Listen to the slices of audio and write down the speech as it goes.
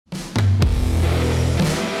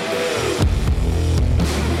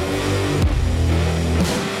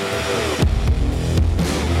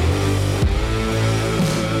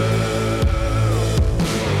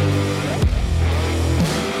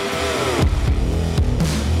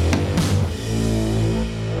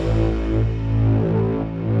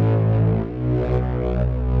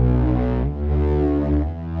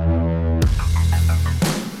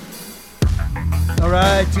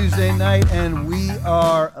Tuesday night, and we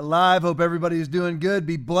are live. Hope everybody is doing good.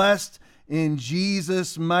 Be blessed in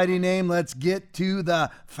Jesus' mighty name. Let's get to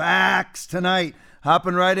the facts tonight.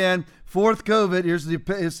 Hopping right in. Fourth COVID.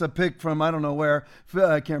 It's a pic from I don't know where.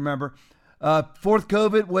 I can't remember. Fourth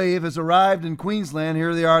COVID wave has arrived in Queensland.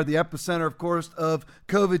 Here they are, the epicenter, of course, of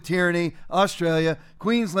COVID tyranny, Australia.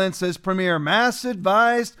 Queensland says Premier mask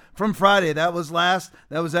advised from Friday. That was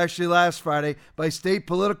actually last Friday by state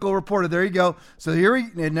political reporter. There you go. So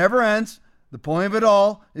it never ends. The point of it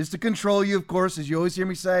all is to control you, of course, as you always hear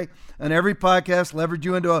me say on every podcast, leverage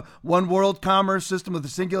you into a one world commerce system with a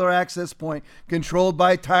singular access point controlled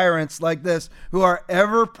by tyrants like this who are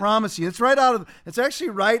ever promising. It's actually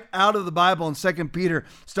right out of the Bible in 2 Peter,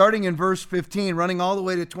 starting in verse 15, running all the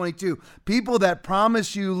way to 22. People that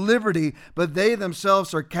promise you liberty, but they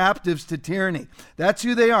themselves are captives to tyranny. That's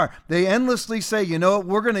who they are. They endlessly say, you know what,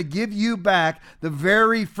 we're going to give you back the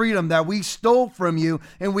very freedom that we stole from you,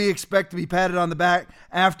 and we expect to be patted on the back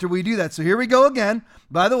after we do that. So here we go again.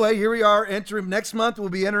 By the way, here we are entering next month. We'll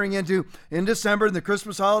be entering into in December in the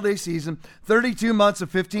Christmas holiday season, 32 months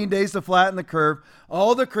of 15 days to flatten the curve.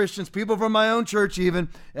 All the Christians, people from my own church even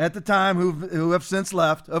at the time who have since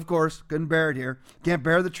left, of course, couldn't bear it here. Can't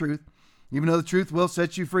bear the truth, even though the truth will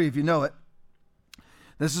set you free if you know it.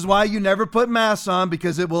 This is why you never put masks on,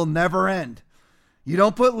 because it will never end. You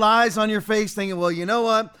don't put lies on your face thinking, well, you know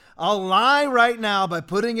what? I'll lie right now by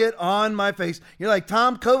putting it on my face. You're like,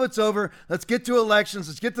 Tom, COVID's over. Let's get to elections.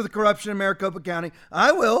 Let's get to the corruption in Maricopa County.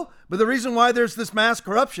 I will. But the reason why there's this mass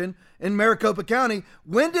corruption in Maricopa County,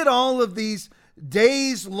 when did all of these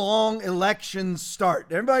days-long elections start?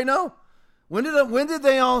 Everybody know? When did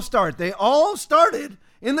they all start? They all started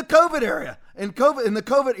in the COVID era, in the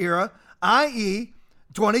COVID era, i.e.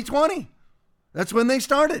 2020. That's when they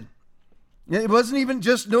started. It wasn't even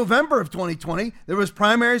just November of 2020. There was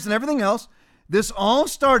primaries and everything else. This all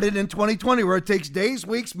started in 2020, where it takes days,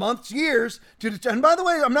 weeks, months, years to determine. And by the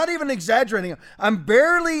way, I'm not even exaggerating. I'm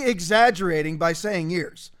barely exaggerating by saying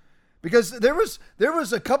years, because there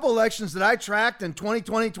was a couple elections that I tracked in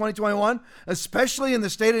 2020, 2021, especially in the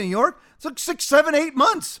state of New York. It took 6, 7, 8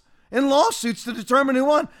 months in lawsuits to determine who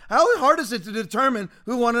won. How hard is it to determine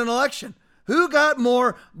who won an election? Who got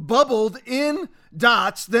more bubbled in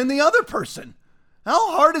dots than the other person?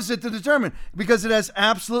 How hard is it to determine? Because it has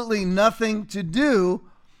absolutely nothing to do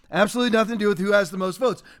with who has the most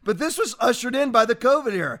votes. But this was ushered in by the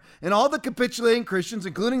COVID era, and all the capitulating Christians,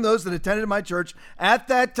 including those that attended my church at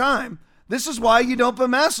that time. This is why you don't put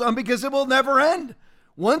masks on, because it will never end.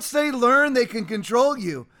 Once they learn they can control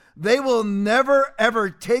you, they will never, ever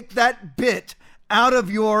take that bit out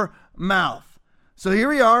of your mouth. So here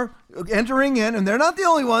we are entering in, and they're not the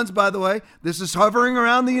only ones, by the way. This is hovering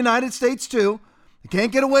around the United States too. They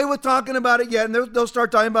can't get away with talking about it yet, and they'll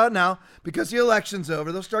start talking about it now because the election's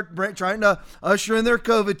over. They'll start trying to usher in their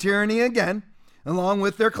COVID tyranny again, along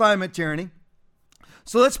with their climate tyranny.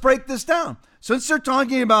 So let's break this down. Since they're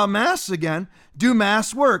talking about masks again, do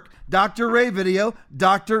masks work? Dr. Ray video,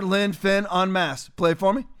 Dr. Lynn Finn on masks. Play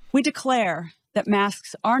for me. We declare that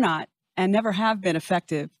masks are not and never have been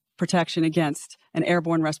effective protection against an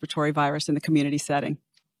airborne respiratory virus in the community setting.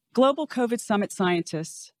 Global COVID Summit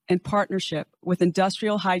scientists, in partnership with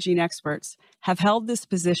industrial hygiene experts, have held this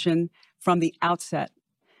position from the outset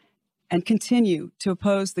and continue to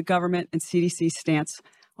oppose the government and CDC stance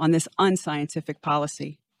on this unscientific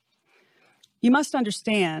policy. You must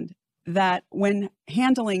understand that when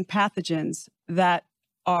handling pathogens that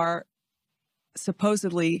are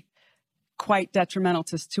supposedly quite detrimental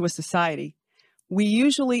to a society, we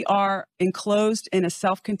usually are enclosed in a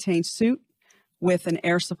self-contained suit with an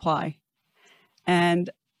air supply. And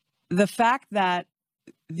the fact that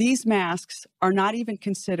these masks are not even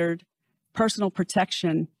considered personal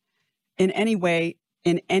protection in any way,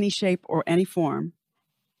 in any shape or any form,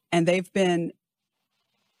 and they've been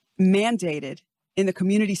mandated in the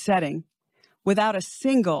community setting without a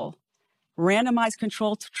single randomized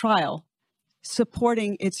controlled trial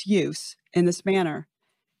supporting its use in this manner,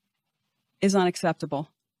 is unacceptable.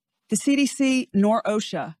 The CDC nor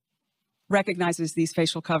OSHA recognizes these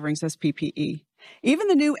facial coverings as PPE. Even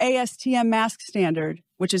the new ASTM mask standard,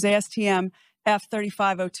 which is ASTM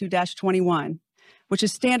F03-E128, which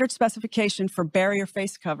is standard specification for barrier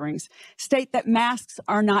face coverings, state that masks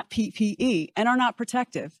are not PPE and are not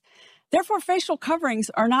protective. Therefore, facial coverings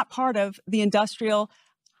are not part of the industrial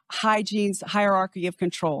hygiene's hierarchy of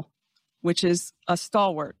control, which is a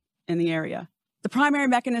stalwart in the area. The primary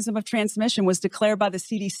mechanism of transmission was declared by the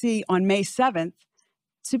CDC on May 7th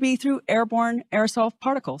to be through airborne aerosol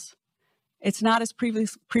particles. It's not as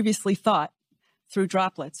previously thought, through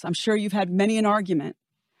droplets. I'm sure you've had many an argument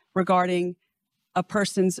regarding a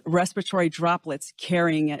person's respiratory droplets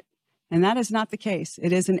carrying it. And that is not the case.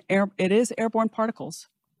 It is airborne particles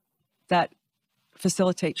that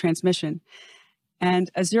facilitate transmission.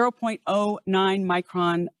 And a 0.09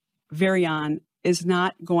 micron virion is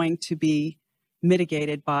not going to be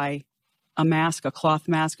mitigated by a mask, a cloth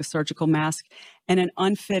mask, a surgical mask, and an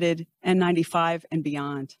unfitted N95 and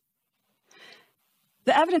beyond.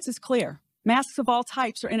 The evidence is clear. Masks of all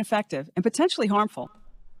types are ineffective and potentially harmful.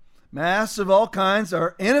 Masks of all kinds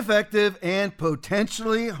are ineffective and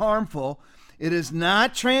potentially harmful. It is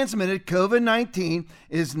not transmitted. COVID-19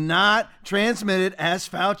 is not transmitted, as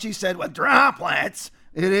Fauci said, with droplets.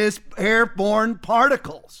 It is airborne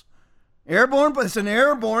particles. It's an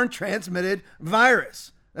airborne transmitted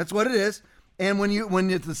virus. That's what it is. And when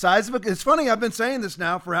it's the size of it's funny, I've been saying this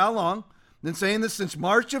now for how long? I've been saying this since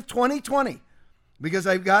March of 2020, because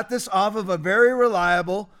I got this off of a very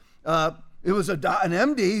reliable, it was an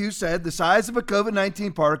MD who said the size of a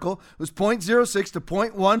COVID-19 particle was 0.06 to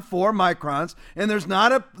 0.14 microns, and there's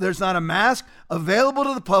not a mask available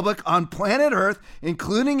to the public on planet Earth,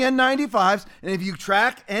 including N95s. And if you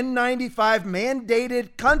track N95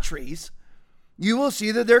 mandated countries, you will see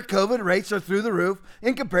that their COVID rates are through the roof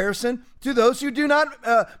in comparison to those who do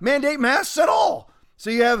not mandate masks at all. So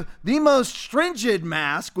you have the most stringent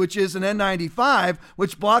mask, which is an N95,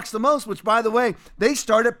 which blocks the most, which, by the way, they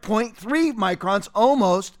start at 0.3 microns,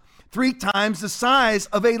 almost 3 times the size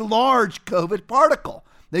of a large COVID particle.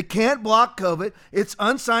 They can't block COVID. It's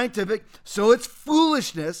unscientific, so it's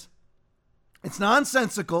foolishness. It's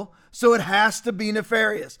nonsensical, so it has to be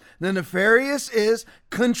nefarious. The nefarious is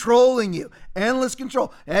controlling you. Endless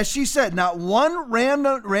control. As she said, not one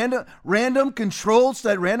randomized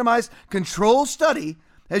control study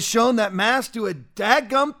has shown that masks do a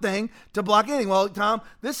dadgum thing to block anything. Well, Tom,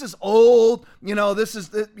 this is old. This is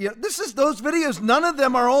those videos. None of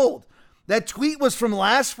them are old. That tweet was from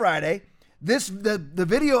last Friday. The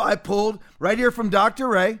video I pulled right here from Dr.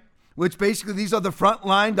 Ray, which basically these are the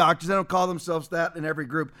frontline doctors. They don't call themselves that in every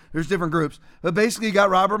group. There's different groups. But basically you got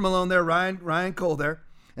Robert Malone there, Ryan Cole there,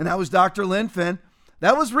 and that was Dr. Lynn Finn.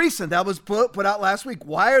 That was recent. That was put out last week.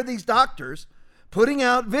 Why are these doctors putting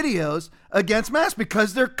out videos against masks?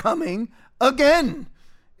 Because they're coming again.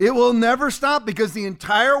 It will never stop, because the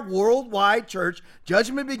entire worldwide church,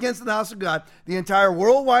 judgment begins in the house of God, the entire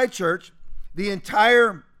worldwide church, the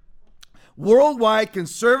entire worldwide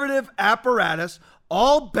conservative apparatus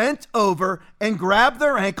all bent over and grabbed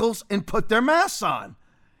their ankles and put their masks on.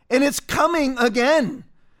 And it's coming again.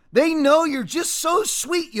 They know you're just so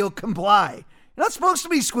sweet you'll comply. You're not supposed to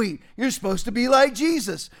be sweet. You're supposed to be like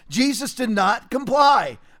Jesus. Jesus did not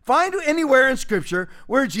comply. Find anywhere in Scripture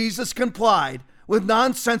where Jesus complied with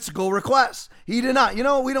nonsensical requests. He did not.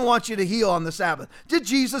 We don't want you to heal on the Sabbath. Did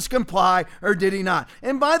Jesus comply or did he not?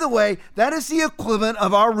 And by the way, that is the equivalent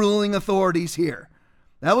of our ruling authorities here.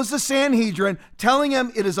 That was the Sanhedrin telling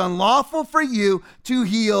him it is unlawful for you to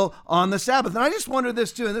heal on the Sabbath. And I just wondered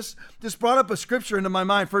this too, and this brought up a scripture into my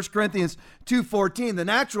mind, 1 Corinthians 2:14. The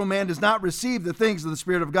natural man does not receive the things of the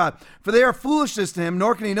Spirit of God, for they are foolishness to him,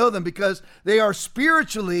 nor can he know them, because they are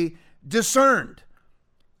spiritually discerned.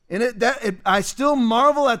 And I still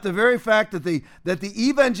marvel at the very fact that the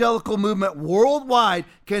evangelical movement worldwide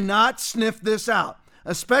cannot sniff this out,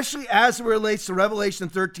 especially as it relates to Revelation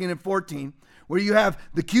 13 and 14, where you have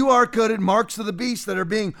the QR-coded marks of the beast that are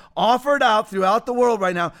being offered out throughout the world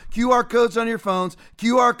right now. QR codes on your phones,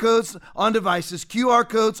 QR codes on devices, QR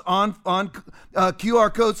codes on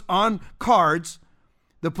cards.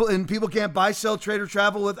 And people can't buy, sell, trade, or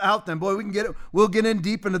travel without them. Boy, we'll get in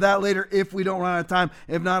deep into that later if we don't run out of time.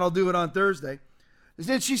 If not, I'll do it on Thursday.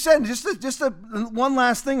 She said, one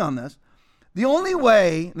last thing on this. The only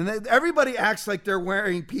way, and everybody acts like they're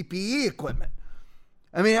wearing PPE equipment.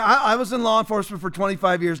 I mean, I was in law enforcement for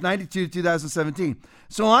 25 years, 92 to 2017.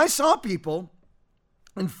 So I saw people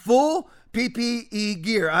in full PPE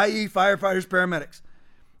gear, i.e. firefighters, paramedics,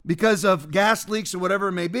 because of gas leaks or whatever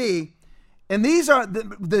it may be. And these are,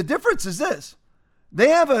 the difference is this. They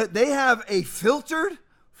have a filtered,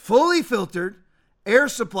 fully filtered air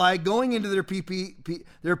supply going into their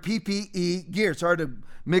PPE gear. It's hard to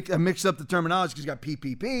mix up the terminology because you got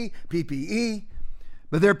PPP, PPE.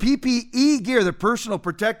 But their PPE gear, their personal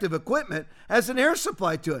protective equipment, has an air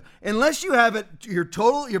supply to it. Unless you have it, your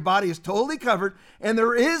body is totally covered, and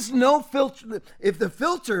there is no filter. If the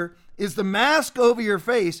filter is the mask over your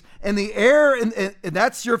face and the air, and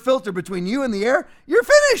that's your filter between you and the air, you're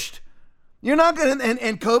finished. You're not going to,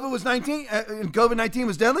 and COVID-19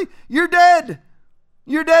 was deadly, you're dead.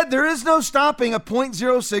 You're dead. There is no stopping a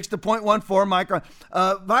 0.06 to 0.14 micron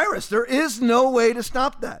virus. There is no way to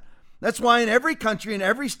stop that. That's why in every country, in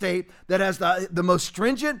every state that has the most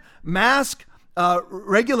stringent mask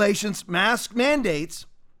regulations, mask mandates,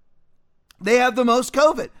 they have the most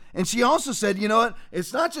COVID. And she also said, you know what?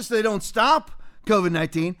 It's not just they don't stop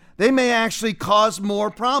COVID-19. They may actually cause more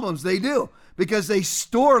problems. They do, because they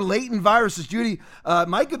store latent viruses. Judy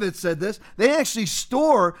Mikovits said this. They actually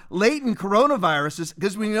store latent coronaviruses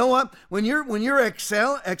because you know what? When you're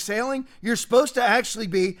exhaling, you're supposed to actually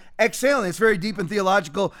be exhaling. It's very deep and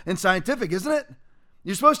theological and scientific, isn't it?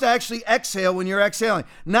 You're supposed to actually exhale when you're exhaling,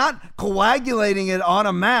 not coagulating it on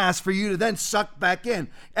a mass for you to then suck back in.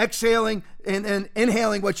 Exhaling and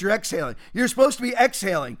inhaling what you're exhaling. You're supposed to be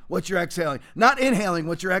exhaling what you're exhaling, not inhaling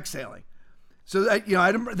what you're exhaling. So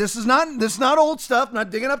this is not old stuff. Not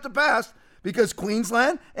digging up the past, because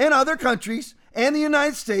Queensland and other countries and the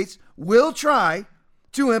United States will try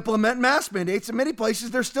to implement mask mandates. In many places,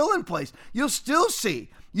 they're still in place. You will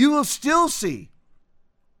still see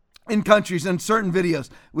in countries and certain videos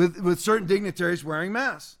with certain dignitaries wearing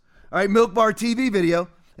masks. All right, Milk Bar TV video.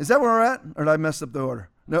 Is that where we're at? Or did I mess up the order?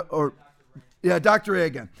 No, or yeah, Dr. Ray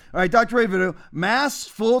again. All right, Dr. Ray video. Masks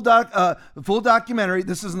full documentary.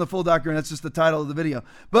 This isn't the full documentary. That's just the title of the video.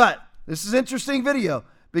 But this is an interesting video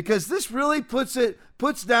because this really puts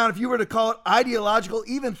down, if you were to call it ideological,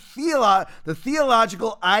 even the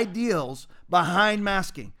theological ideals behind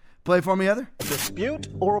masking. Play for me, Heather. A dispute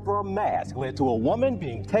over a mask led to a woman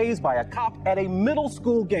being tased by a cop at a middle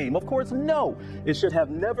school game. Of course, no, it should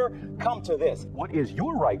have never come to this. What is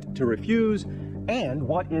your right to refuse, and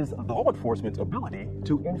what is law enforcement's ability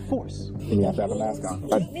to enforce? You have to have a mask on.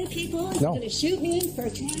 Shoot me, people? You're going to shoot me for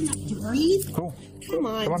trying not to breathe? Cool. Come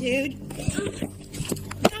on, dude.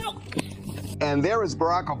 No. And there is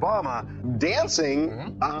Barack Obama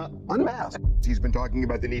dancing unmasked. He's been talking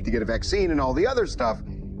about the need to get a vaccine and all the other stuff.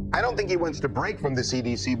 I don't think he wants to break from the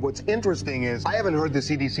CDC. What's interesting is I haven't heard the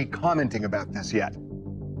CDC commenting about this yet.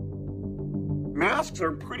 Masks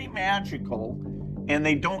are pretty magical, and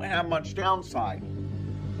they don't have much downside.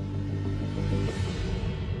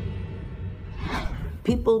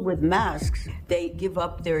 People with masks, they give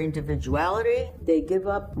up their individuality. They give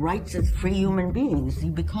up rights as free human beings.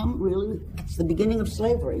 You become it's the beginning of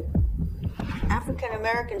slavery. African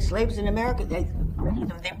American slaves in America, many of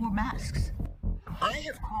them, they wore masks. I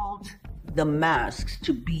have called the masks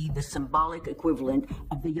to be the symbolic equivalent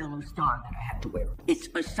of the yellow star that I have to wear. It's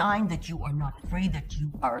a sign that you are not free, that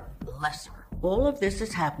you are lesser. All of this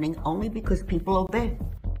is happening only because people obey.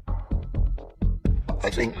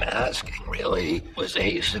 I think masking really was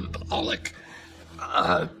a symbolic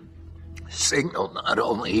signal not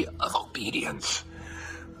only of obedience,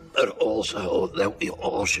 but also that we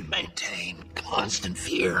all should maintain constant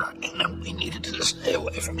fear and that we needed to stay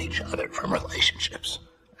away from each other, from relationships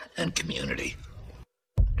and community.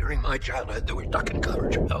 During my childhood, there were duck and cover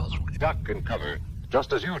drills. Duck and cover,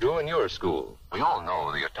 just as you do in your school. We all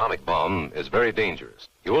know the atomic bomb is very dangerous.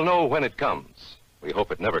 You will know when it comes. We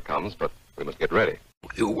hope it never comes, but we must get ready.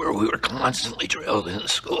 We were constantly drilled in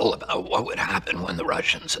school about what would happen when the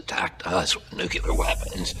Russians attacked us with nuclear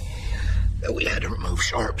weapons. That we had to remove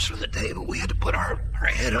sharps from the table. We had to put our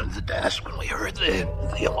head under the desk when we heard the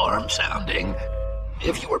alarm sounding.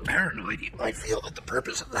 If you were paranoid, you might feel that the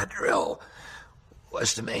purpose of that drill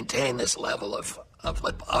was to maintain this level of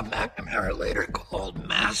what Bob McNamara later called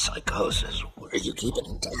mass psychosis, where you keep an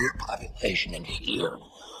entire population in fear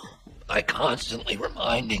by constantly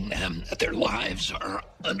reminding them that their lives are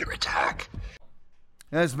under attack.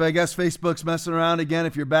 Yes, I guess Facebook's messing around again.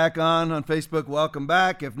 If you're back on Facebook, welcome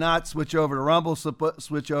back. If not, switch over to Rumble,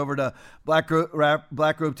 switch over to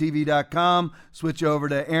BlackRopeTV.com, switch over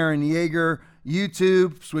to Aaron Yeager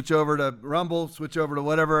YouTube, switch over to Rumble, switch over to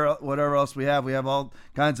whatever else we have. We have all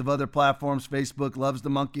kinds of other platforms. Facebook loves to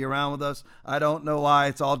monkey around with us. I don't know why.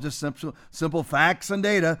 It's all just simple facts and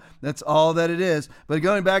data. That's all that it is. But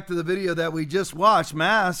going back to the video that we just watched,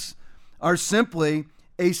 masks are simply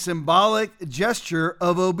a symbolic gesture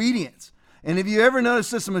of obedience. And if you ever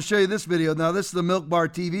notice this, I'm going to show you this video. Now, this is the Milk Bar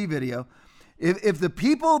TV video. If the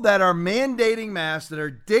people that are mandating masks, that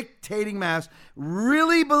are dictating masks,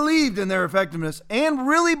 really believed in their effectiveness and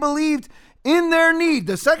really believed in their need,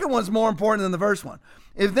 the second one's more important than the first one.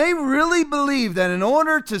 If they really believe that in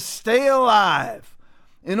order to stay alive,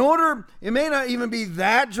 it may not even be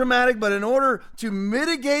that dramatic, but in order to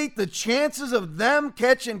mitigate the chances of them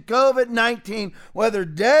catching COVID-19, whether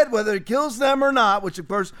dead, whether it kills them or not, which of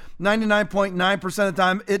course 99.9% of the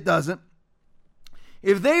time it doesn't,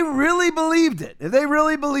 If they really believed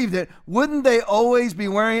it, wouldn't they always be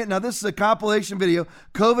wearing it? Now, this is a compilation video,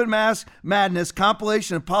 COVID mask madness,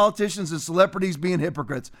 compilation of politicians and celebrities being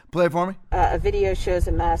hypocrites. Play it for me. A video shows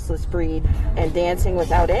a maskless breed and dancing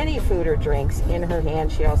without any food or drinks in her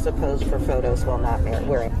hand. She also posed for photos while not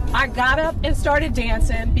wearing. I got up and started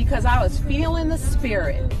dancing because I was feeling the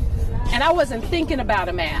spirit. And I wasn't thinking about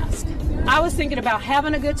a mask. I was thinking about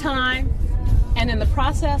having a good time. And in the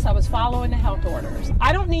process, I was following the health orders.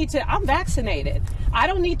 I'm vaccinated. I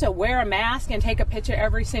don't need to wear a mask and take a picture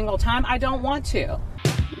every single time. I don't want to.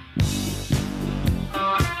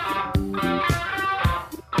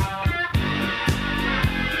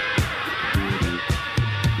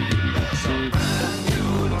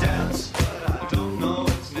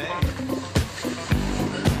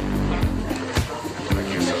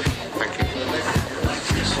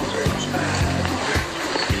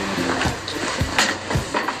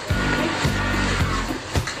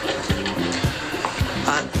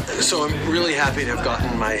 So I'm really happy to have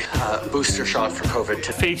gotten my booster shot for COVID.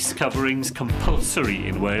 Face coverings compulsory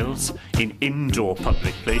in Wales in indoor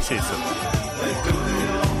public places.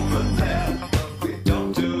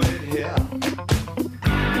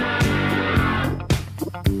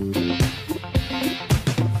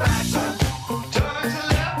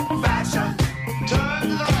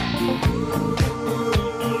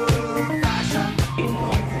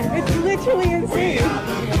 It's literally insane.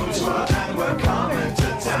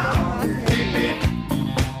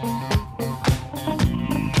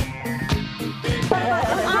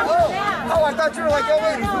 I thought you were like, oh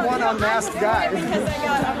wait, he's the one unmasked guy. Because I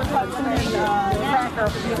got uppercuts and cracker.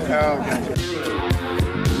 Oh, gotcha.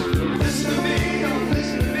 Listen to me, don't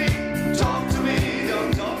listen to me. Talk to me,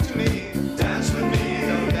 don't talk to me. Dance with me,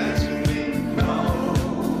 don't dance with me. No.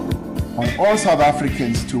 On all South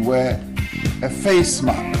Africans to wear a face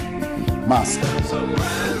mask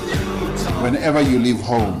whenever you leave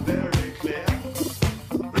home.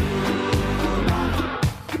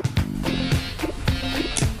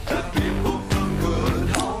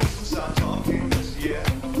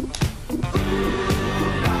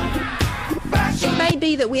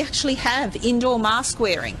 Be that we actually have indoor mask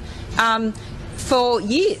wearing for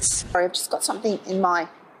years. I've just got something in my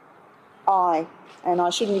eye and I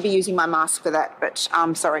shouldn't be using my mask for that, but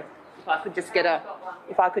sorry. If I could just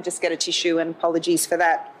get a tissue, and apologies for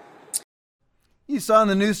that. You saw in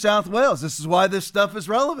the New South Wales. This is why this stuff is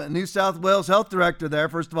relevant. New South Wales health director there,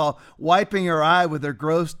 first of all, wiping her eye with her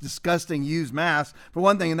gross, disgusting used mask, for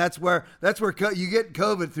one thing, and that's where you get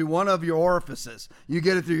COVID through one of your orifices. You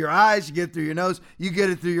get it through your eyes, you get it through your nose, you get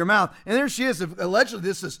it through your mouth. And there she is, allegedly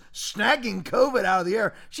this is snagging COVID out of the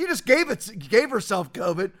air. She just gave herself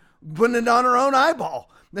COVID, putting it on her own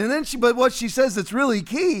eyeball. And then but what she says that's really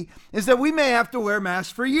key is that we may have to wear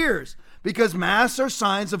masks for years because masks are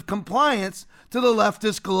signs of compliance to the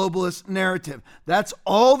leftist globalist narrative. That's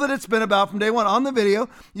all that it's been about from day one. On the video,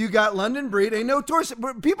 you got London Breed, a notorious,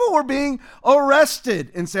 people were being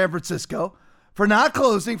arrested in San Francisco for not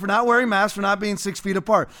closing, for not wearing masks, for not being 6 feet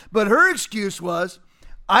apart. But her excuse was,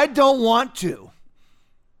 I don't want to.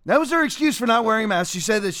 That was her excuse for not wearing a mask. She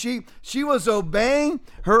said that she was obeying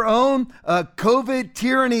her own COVID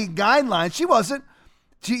tyranny guidelines. She wasn't.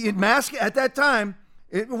 Mask at that time,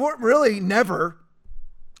 it really never.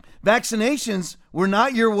 Vaccinations were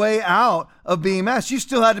not your way out of being masked. You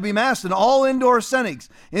still had to be masked in all indoor settings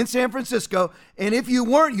in San Francisco. And if you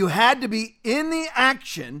weren't, you had to be in the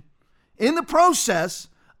action, in the process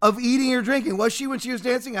of eating or drinking. Was she when she was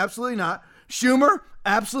dancing? Absolutely not. Schumer,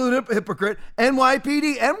 absolute hypocrite.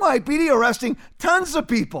 NYPD arresting tons of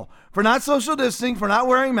people for not social distancing, for not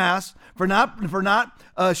wearing masks, for not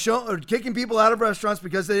kicking people out of restaurants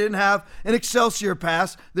because they didn't have an Excelsior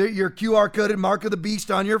pass, your QR coded mark of the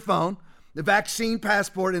beast on your phone, the vaccine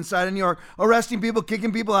passport inside of New York, arresting people,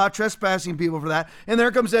 kicking people out, trespassing people for that. And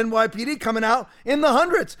there comes NYPD coming out in the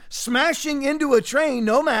hundreds, smashing into a train,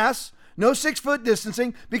 no masks, no 6 foot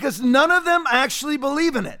distancing, because none of them actually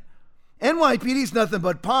believe in it. NYPD's nothing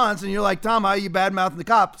but pawns, and you're like, Tom, how are you bad-mouthing the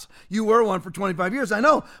cops? You were one for 25 years. I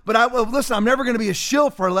know, but listen, I'm never going to be a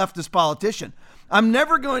shill for a leftist politician. I'm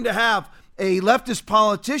never going to have a leftist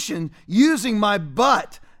politician using my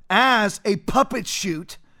butt as a puppet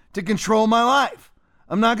shoot to control my life.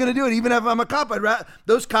 I'm not going to do it. Even if I'm a cop,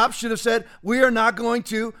 those cops should have said, we are not going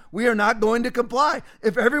to comply.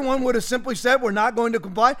 If everyone would have simply said, we're not going to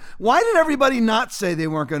comply, why did everybody not say they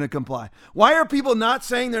weren't going to comply? Why are people not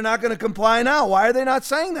saying they're not going to comply now? Why are they not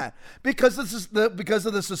saying that? Because because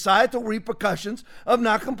of the societal repercussions of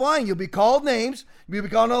not complying. You'll be called names. You'll be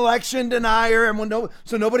called an election denier.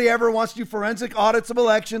 So nobody ever wants to do forensic audits of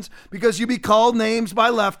elections because you'll be called names by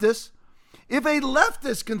leftists. If a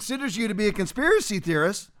leftist considers you to be a conspiracy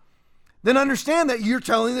theorist, then understand that you're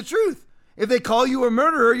telling the truth. If they call you a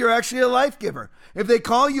murderer, you're actually a life giver. If they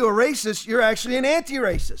call you a racist, you're actually an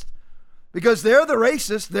anti-racist. Because they're the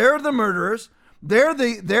racists, they're the murderers, they're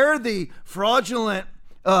the fraudulent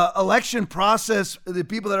election process, the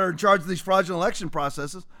people that are in charge of these fraudulent election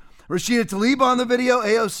processes. Rashida Tlaib on the video,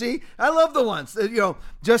 AOC. I love the ones,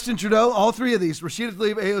 Justin Trudeau, all three of these, Rashida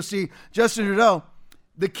Tlaib, AOC, Justin Trudeau.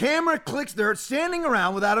 The camera clicks, they're standing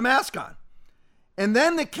around without a mask on. And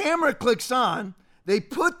then the camera clicks on, they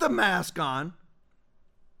put the mask on,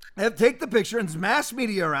 take the picture, and there's mass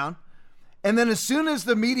media around. And then as soon as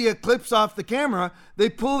the media clips off the camera, they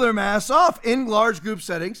pull their masks off in large group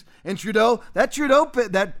settings. And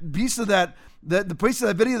that piece of that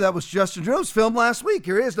video that was Justin Trudeau's filmed last week.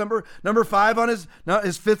 Here he is, number 5 on his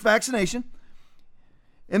 5th vaccination.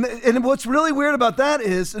 And what's really weird about that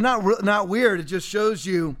is, not weird, it just shows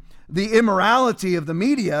you the immorality of the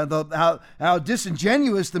media, how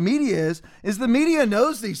disingenuous the media is the media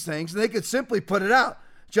knows these things and they could simply put it out.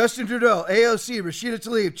 Justin Trudeau, AOC, Rashida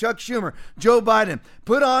Tlaib, Chuck Schumer, Joe Biden,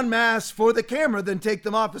 put on masks for the camera, then take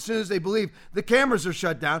them off as soon as they believe the cameras are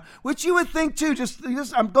shut down, which you would think too, just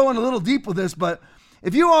I'm going a little deep with this, but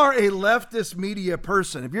if you are a leftist media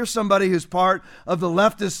person, if you're somebody who's part of the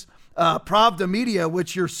leftist Pravda media,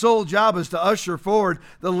 which your sole job is to usher forward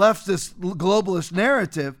the leftist globalist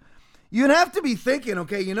narrative, you'd have to be thinking,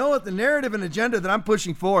 okay, you know what? The narrative and agenda that I'm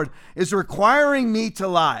pushing forward is requiring me to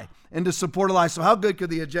lie and to support a lie. So how good could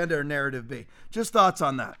the agenda or narrative be? Just thoughts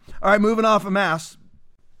on that. All right, moving off of masks.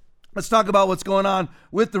 Let's talk about what's going on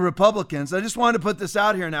with the Republicans. I just wanted to put this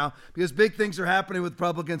out here now because big things are happening with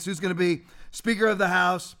Republicans. Who's going to be Speaker of the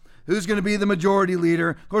House? Who's going to be the majority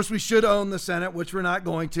leader? Of course, we should own the Senate, which we're not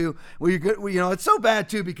going to. It's so bad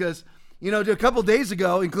too because a couple days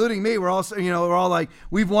ago, including me, we're all like,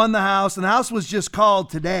 we've won the House, and the House was just called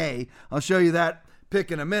today. I'll show you that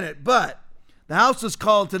pick in a minute, but the House was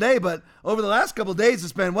called today. But over the last couple of days,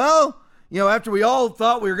 it's been, after we all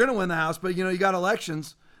thought we were going to win the House, but you got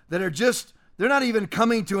elections that are they're not even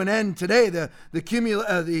coming to an end today. The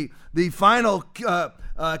final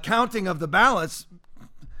counting of the ballots,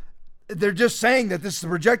 they're just saying that this is the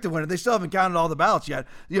projected winner. They still haven't counted all the ballots yet.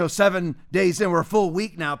 7 days in, we're a full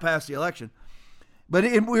week now past the election. But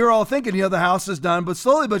we were all thinking, the House is done. But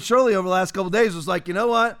slowly but surely over the last couple of days, it was like, you know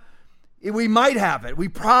what? We might have it. We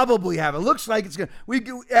probably have it. Looks like it's going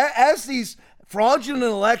to. As these fraudulent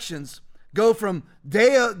elections go from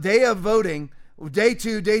day of voting, day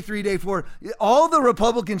 2, day 3, day 4, all the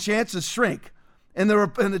Republican chances shrink. And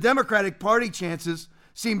the Democratic Party chances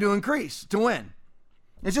seem to increase to win.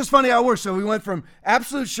 It's just funny how it works. So we went from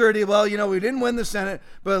absolute surety, we didn't win the Senate,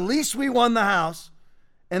 but at least we won the House.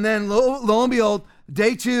 And then lo and behold,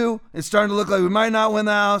 day 2, it's starting to look like we might not win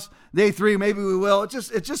the House. Day 3, maybe we will. It's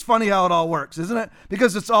just funny how it all works, isn't it?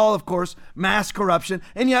 Because it's all, of course, mass corruption.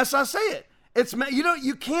 And yes, I'll say it.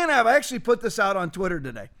 You can't have, I actually put this out on Twitter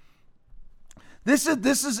today. This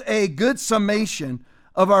is a good summation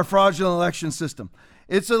of our fraudulent election system.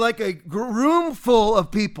 It's like a room full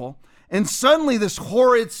of people, and suddenly this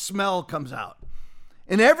horrid smell comes out.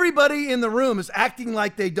 And everybody in the room is acting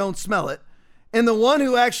like they don't smell it. And the one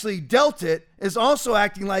who actually dealt it is also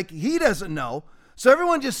acting like he doesn't know. So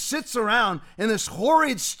everyone just sits around in this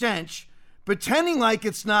horrid stench, pretending like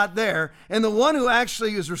it's not there. And the one who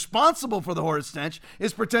actually is responsible for the horrid stench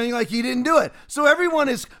is pretending like he didn't do it. So everyone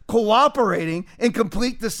is cooperating in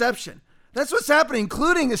complete deception. That's what's happening,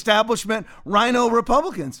 including establishment rhino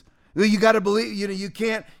Republicans. You got to believe, you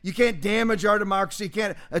can't damage our democracy. You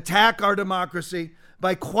can't attack our democracy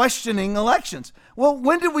by questioning elections. Well,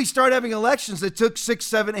 when did we start having elections that took 6,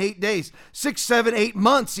 7, 8 days, 6, 7, 8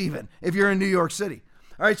 months even, if you're in New York City?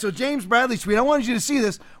 All right, so James Bradley's tweet, I wanted you to see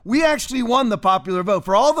this. We actually won the popular vote.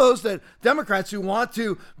 For all those Democrats who want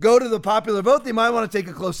to go to the popular vote, they might want to take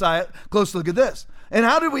a close look at this. And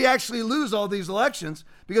how did we actually lose all these elections?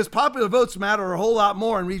 Because popular votes matter a whole lot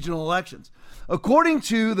more in regional elections. According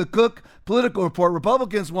to the Cook Political Report,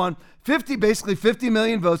 Republicans won 50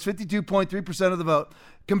 million votes, 52.3% of the vote,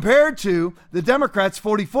 compared to the Democrats'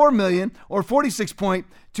 44 million or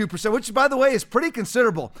 46.2%, which, by the way, is pretty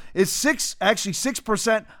considerable. It's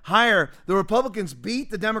 6% higher. The Republicans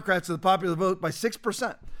beat the Democrats in the popular vote by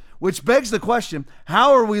 6%, which begs the question,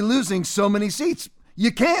 how are we losing so many seats?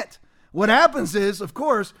 You can't. What happens is, of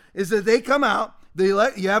course, is that they come out, you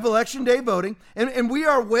have election day voting, and we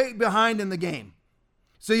are way behind in the game.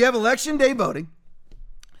 So you have election day voting.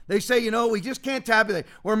 They say, we just can't tabulate.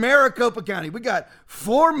 We're Maricopa County. We got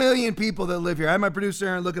 4 million people that live here. I have my producer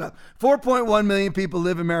Aaron look it up. 4.1 million people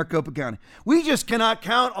live in Maricopa County. We just cannot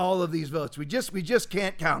count all of these votes. We just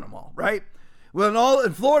can't count them all, right? Well,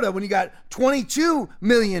 in Florida, when you got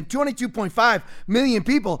 22.5 million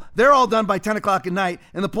people, they're all done by 10 o'clock at night.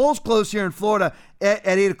 And the polls close here in Florida at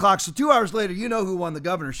 8 o'clock. So 2 hours later, you know who won the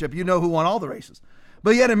governorship. You know who won all the races.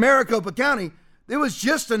 But yet in Maricopa County, it was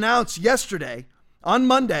just announced yesterday, on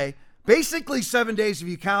Monday, basically 7 days if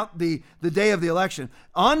you count the day of the election.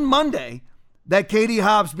 On Monday, that Katie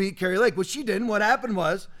Hobbs beat Kari Lake, which she didn't. What happened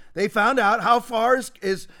was they found out how far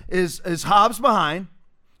is Hobbs behind.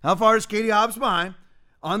 How far is Katie Hobbs behind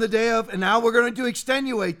on the day of, and now we're going to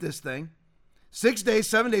extenuate this thing. 6 days,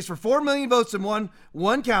 7 days for 4 million votes in one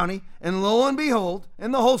county, and lo and behold,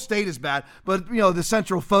 and the whole state is bad, but the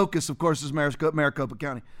central focus, of course, is Maricopa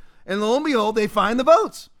County. And lo and behold, they find the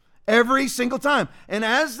votes every single time. And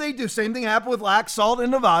as they do, same thing happened with Laxalt in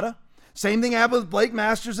Nevada. Same thing happened with Blake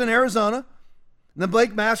Masters in Arizona. And then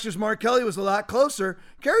Blake Masters, Mark Kelly was a lot closer.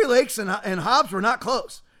 Kari Lake and Hobbs were not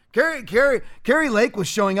close. Kari Lake was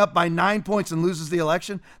showing up by 9 points and loses the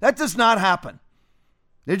election. That does not happen.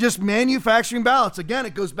 They're just manufacturing ballots. Again,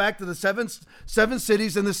 it goes back to the seven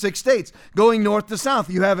cities in the 6 states. Going north to south,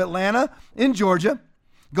 you have Atlanta in Georgia.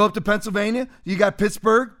 Go up to Pennsylvania, you got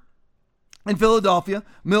Pittsburgh and Philadelphia,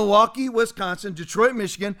 Milwaukee, Wisconsin, Detroit,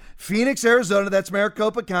 Michigan, Phoenix, Arizona, that's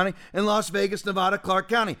Maricopa County, and Las Vegas, Nevada, Clark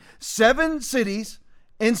County. 7 cities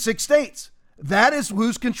in 6 states. That is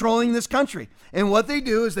who's controlling this country. And what they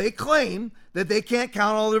do is they claim that they can't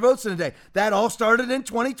count all their votes in a day. That all started in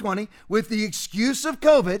 2020 with the excuse of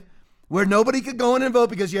COVID, where nobody could go in and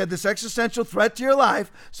vote because you had this existential threat to your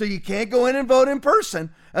life, so you can't go in and vote in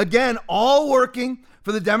person. Again, all working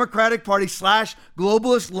for the Democratic Party /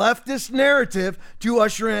 globalist leftist narrative to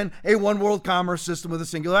usher in a one world commerce system with a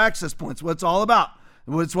singular access point. It's what it's all about.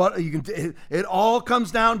 It all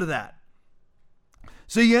comes down to that.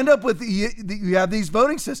 So you end up with, you have these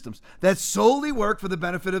voting systems that solely work for the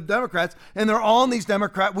benefit of Democrats, and they're all in these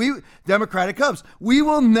Democratic hubs. We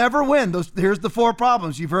will never win. Here's the 4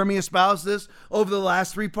 problems. You've heard me espouse this over the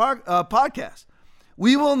last 3 podcasts.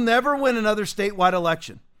 We will never win another statewide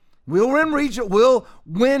election. We'll win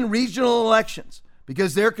regional elections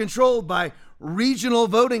because they're controlled by regional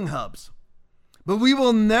voting hubs. But we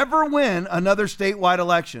will never win another statewide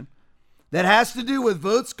election that has to do with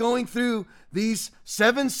votes going through these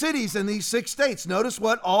 7 cities in these 6 states. Notice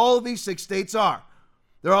what all of these 6 states are.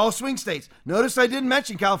 They're all swing states. Notice I didn't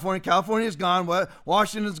mention California. California's gone.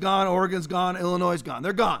 Washington's gone. Oregon's gone. Illinois is gone.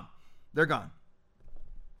 They're gone. They're gone.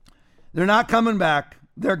 They're not coming back.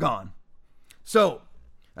 They're gone. So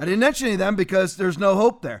I didn't mention any of them because there's no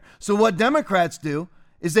hope there. So what Democrats do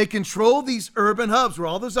is they control these urban hubs where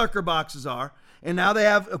all the Zucker boxes are. And now they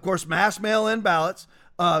have, of course, mass mail-in ballots,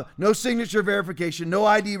 no signature verification, no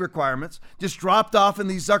ID requirements, just dropped off in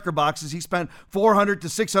these Zucker boxes. He spent $400 to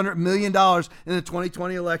 $600 million in the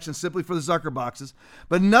 2020 election simply for the Zucker boxes.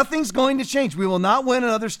 But nothing's going to change. We will not win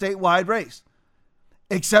another statewide race,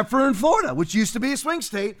 except for in Florida, which used to be a swing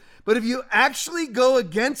state. But if you actually go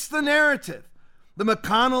against the narrative, the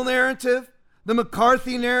McConnell narrative, the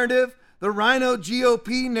McCarthy narrative, the Rhino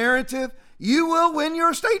GOP narrative, you will win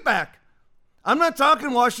your state back. I'm not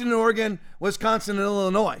talking Washington, Oregon, Wisconsin, and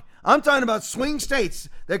Illinois. I'm talking about swing states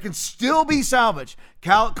that can still be salvaged.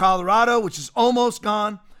 Colorado, which is almost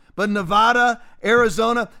gone, but Nevada,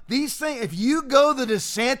 Arizona, these things, if you go the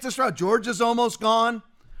DeSantis route, Georgia's almost gone.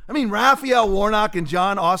 I mean, Raphael Warnock and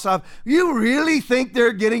John Ossoff, you really think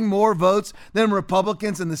they're getting more votes than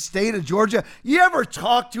Republicans in the state of Georgia? You ever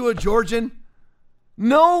talk to a Georgian?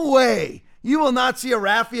 No way. You will not see a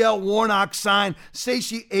Raphael Warnock sign,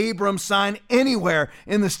 Stacey Abrams sign anywhere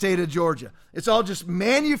in the state of Georgia. It's all just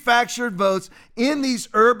manufactured votes in these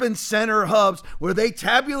urban center hubs where they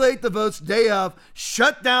tabulate the votes day of,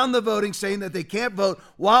 shut down the voting, saying that they can't vote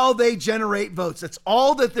while they generate votes. That's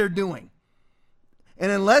all that they're doing.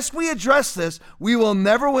 And unless we address this, we will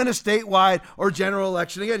never win a statewide or general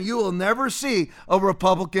election again. You will never see a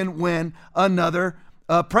Republican win another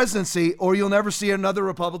presidency, or you'll never see another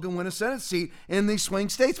Republican win a Senate seat in these swing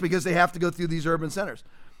states because they have to go through these urban centers.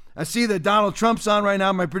 I see that Donald Trump's on right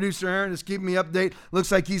now. My producer Aaron is keeping me updated.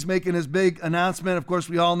 Looks like he's making his big announcement. Of course,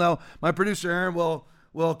 we all know my producer Aaron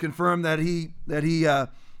will confirm that he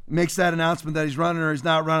makes that announcement that he's running or he's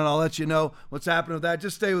not running. I'll let you know what's happening with that.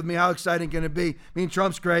 Just stay with me. How exciting can it be? I mean,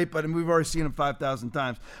 Trump's great, but we've already seen him 5,000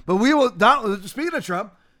 times. But speaking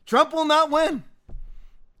of Trump will not win.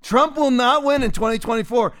 Trump will not win in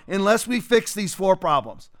 2024 unless we fix these 4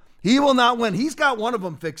 problems. He will not win. He's got one of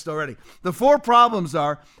them fixed already. The 4 problems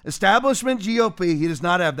are establishment GOP. He does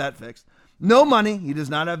not have that fixed. No money. He does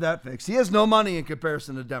not have that fixed. He has no money in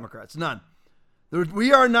comparison to Democrats. None.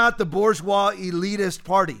 We are not the bourgeois elitist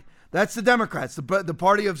party. That's the Democrats, the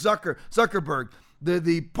party of Zuckerberg.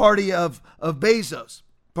 the party of Bezos,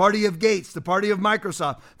 party of Gates, the party of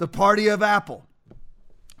Microsoft, the party of Apple,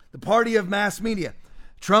 the party of mass media.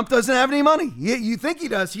 Trump doesn't have any money. You think he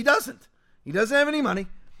does. He doesn't. He doesn't have any money.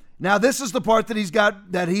 Now, this is the part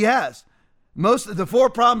that he has. Most of the 4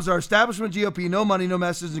 problems are establishment GOP, no money, no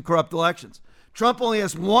message, and corrupt elections. Trump only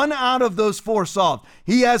has 1 out of those 4 solved.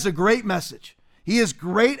 He has a great message. He is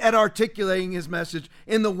great at articulating his message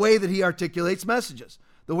in the way that he articulates messages.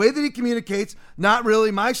 The way that he communicates, not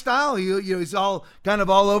really my style. He's all kind of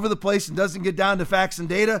all over the place and doesn't get down to facts and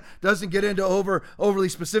data, doesn't get into overly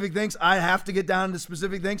specific things. I have to get down to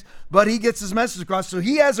specific things, but he gets his message across. So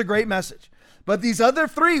he has a great message. But these other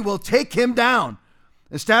 3 will take him down.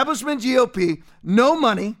 Establishment GOP, no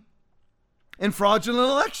money, and fraudulent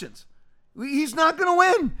elections. He's not going to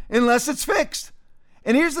win unless it's fixed.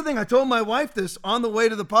 And here's the thing. I told my wife this on the way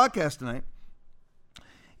to the podcast tonight.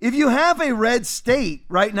 If you have a red state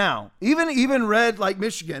right now, even red like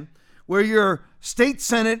Michigan, where your state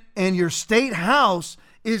Senate and your state House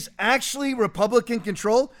is actually Republican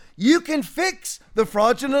controlled, you can fix the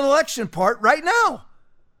fraudulent election part right now.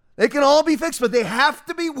 They can all be fixed, but they have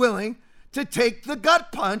to be willing to take the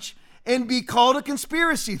gut punch and be called a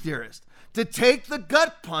conspiracy theorist, to take the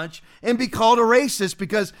gut punch and be called a racist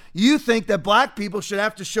because you think that black people should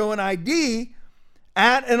have to show an ID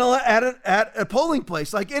at a polling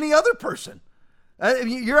place like any other person.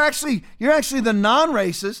 You're actually the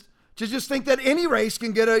non-racist to just think that any race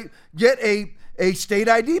can get a state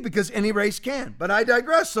ID because any race can. But I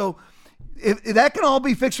digress. So if that can all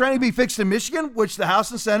be fixed, right? It can be fixed in Michigan, which the House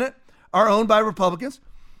and Senate are owned by Republicans.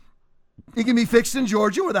 It can be fixed in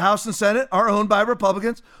Georgia, where the House and Senate are owned by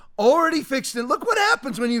Republicans. Already fixed it. Look what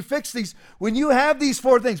happens when you fix these, when you have these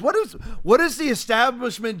 4 things. What does the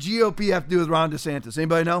establishment GOP have to do with Ron DeSantis?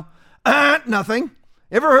 Anybody know? Nothing.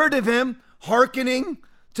 Ever heard of him hearkening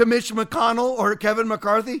to Mitch McConnell or Kevin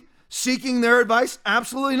McCarthy, seeking their advice?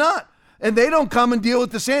 Absolutely not. And they don't come and deal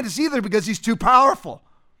with DeSantis either because he's too powerful.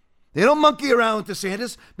 They don't monkey around with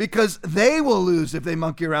DeSantis because they will lose if they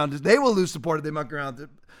monkey around. They will lose support if they monkey around with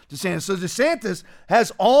DeSantis. So DeSantis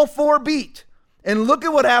has all 4 beat. And look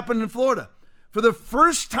at what happened in Florida. For the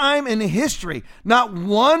first time in history, not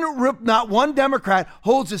one Democrat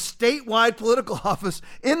holds a statewide political office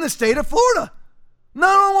in the state of Florida.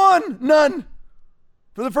 None.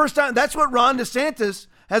 For the first time. That's what Ron DeSantis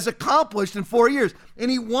has accomplished in 4 years. And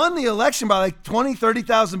he won the election by like 20,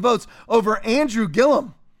 30,000 votes over Andrew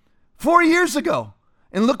Gillum 4 years ago.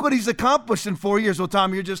 And look what he's accomplished in 4 years. Well,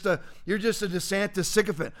 Tom, you're just a DeSantis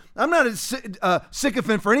sycophant. I'm not a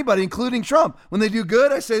sycophant for anybody, including Trump. When they do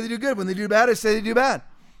good, I say they do good. When they do bad, I say they do bad.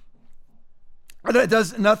 It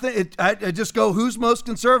does nothing. I just go, who's most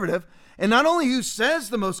conservative? And not only who says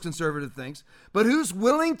the most conservative things, but who's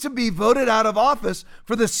willing to be voted out of office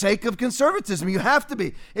for the sake of conservatism. You have to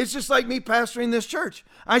be. It's just like me pastoring this church.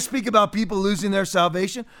 I speak about people losing their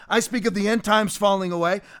salvation. I speak of the end times falling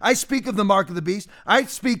away. I speak of the mark of the beast. I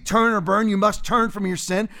speak turn or burn. You must turn from your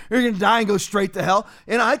sin. You're going to die and go straight to hell.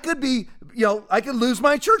 And I could be, I could lose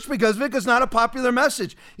my church because of it, because it's not a popular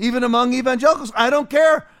message, even among evangelicals. I don't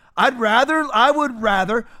care. I would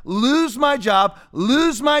rather lose my job,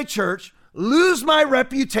 lose my church, lose my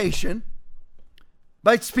reputation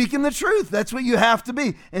by speaking the truth. That's what you have to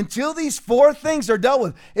be. Until these 4 things are dealt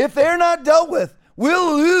with. If they're not dealt with,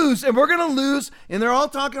 we'll lose, and we're going to lose. And they're all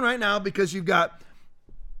talking right now because you've got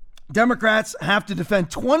Democrats have to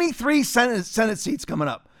defend 23 Senate seats coming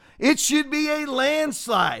up. It should be a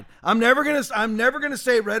landslide. I'm never going to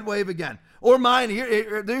say red wave again. Or mine.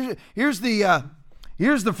 Here's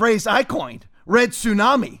the phrase I coined, red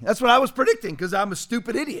tsunami. That's what I was predicting because I'm a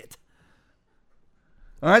stupid idiot.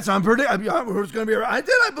 All right, so I'm predicting who's going to be around.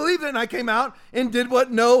 I believed it, and I came out and did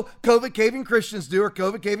what no COVID-caving Christians do, or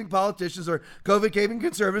COVID-caving politicians, or COVID-caving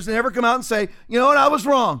conservatives. They never come out and say, you know what, I was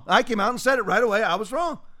wrong. I came out and said it right away. I was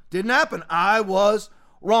wrong. Didn't happen. I was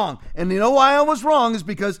wrong. And you know why I was wrong is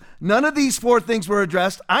because none of these 4 things were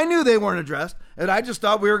addressed. I knew they weren't addressed, and I just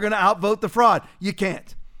thought we were going to outvote the fraud. You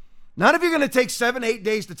can't. Not if you're going to take 7-8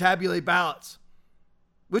 days to tabulate ballots.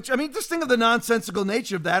 Which, just think of the nonsensical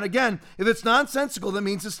nature of that. Again, if it's nonsensical, that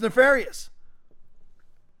means it's nefarious.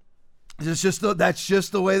 That's just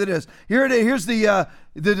the way that it is. Here's the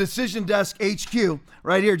Decision Desk HQ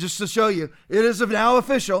right here, just to show you. It is now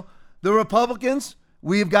official. The Republicans,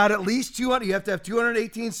 we've got at least 200. You have to have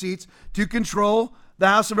 218 seats to control the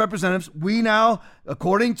House of Representatives. We now,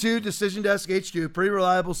 according to Decision Desk HQ, pretty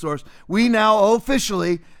reliable source, we now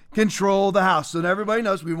officially control the House. So that everybody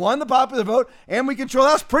knows we won the popular vote and we control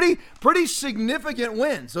the House. Pretty significant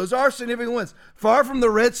wins. Those are significant wins. Far from the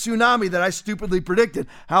red tsunami that I stupidly predicted.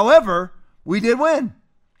 However, we did win.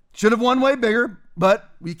 Should have won way bigger. but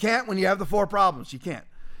you can't when you have the four problems. You can't.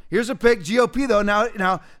 Here's a pick. GOP, though.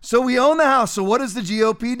 Now, so we own the House. So what does the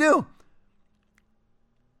GOP do?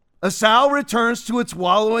 ASAL returns to its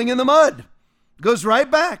wallowing in the mud. Goes right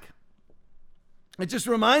back. It just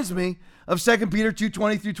reminds me of 2 Peter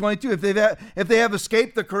 2:20-22. If they have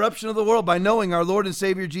escaped the corruption of the world by knowing our Lord and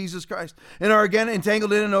Savior Jesus Christ and are again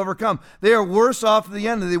entangled in and overcome, they are worse off at the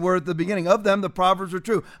end than they were at the beginning. Of them, the proverbs are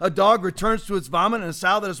true. A dog returns to its vomit, and a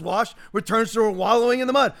sow that is washed returns to her wallowing in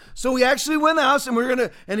the mud. So we actually win the House,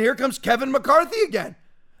 and here comes Kevin McCarthy again,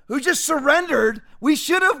 who just surrendered. We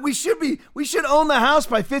should own the House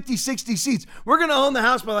by 50, 60 seats. We're going to own the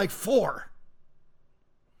House by like 4.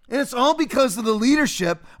 And it's all because of the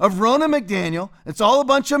leadership of Ronna McDaniel. It's all a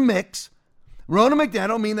bunch of mix. Ronna McDaniel, I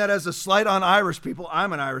don't mean that as a slight on Irish people.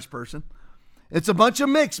 I'm an Irish person. It's a bunch of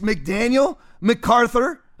mix. McDaniel,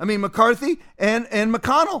 McCarthy, and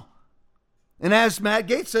McConnell. And as Matt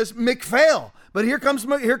Gaetz says, McPhail. But here comes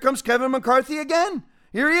Kevin McCarthy again.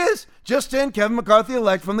 Here he is. Just in, Kevin McCarthy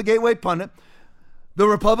elect from the Gateway Pundit. The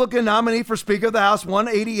Republican nominee for Speaker of the House,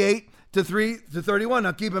 188 to 31.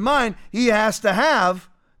 Now keep in mind, he has to have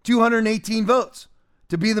 218 votes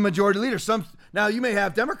to be the majority leader. Now you may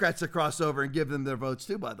have Democrats that cross over and give them their votes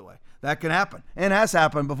too, by the way. That can happen and has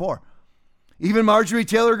happened before. Even Marjorie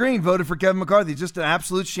Taylor Greene voted for Kevin McCarthy. Just an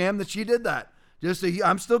absolute sham that she did that.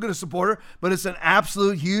 I'm still going to support her, but it's an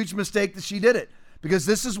absolute huge mistake that she did it, because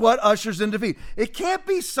this is what ushers in defeat. It can't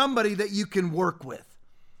be somebody that you can work with.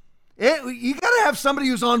 You got to have somebody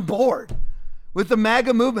who's on board with the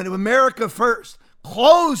MAGA movement, of America First.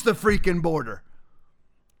 Close the freaking border.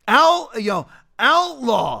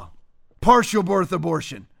 Outlaw partial birth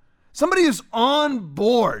abortion. Somebody who's on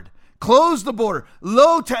board. Close the border.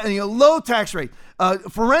 Low tax rate.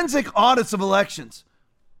 Forensic audits of elections.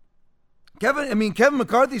 Kevin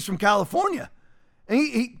McCarthy's from California. And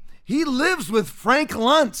he lives with Frank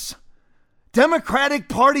Luntz, Democratic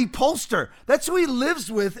Party pollster. That's who he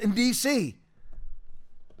lives with in D.C.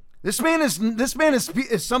 This man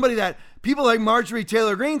is somebody that people like Marjorie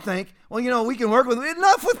Taylor Greene think, well, we can work with.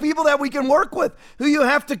 Enough with people that we can work with, who you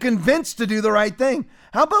have to convince to do the right thing.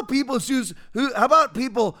 How about people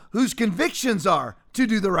whose convictions are to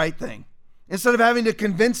do the right thing, instead of having to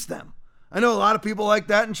convince them? I know a lot of people like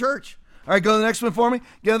that in church. All right, go to the next one for me.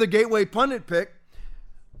 Get another Gateway Pundit pick.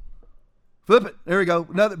 Flip it. There we go.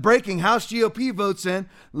 Another breaking. House GOP votes in.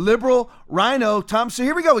 Liberal Rhino Tom. So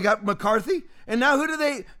here we go. We got McCarthy. And now who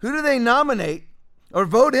do they nominate or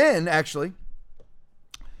vote in, actually?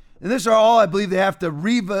 And this are all, I believe, they have to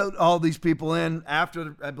re-vote all these people in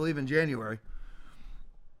after, I believe, in January.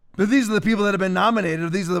 But these are the people that have been nominated. Or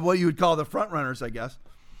these are what you would call the front runners, I guess.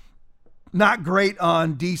 Not great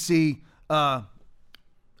on DC,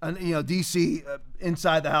 DC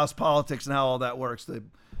inside the House politics and how all that works.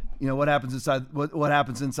 What happens inside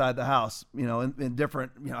the House, in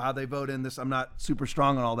different, how they vote in this. I'm not super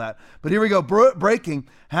strong on all that. But here we go. Breaking.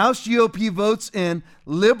 House GOP votes in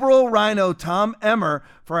Liberal Rhino Tom Emmer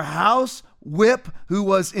for House Whip, who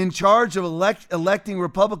was in charge of electing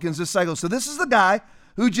Republicans this cycle. So this is the guy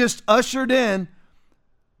who just ushered in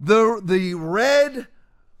the red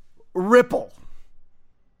ripple.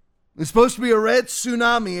 It's supposed to be a red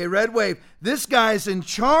tsunami, a red wave. This guy's in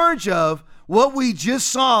charge of what we just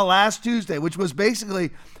saw last Tuesday, which was basically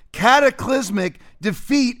cataclysmic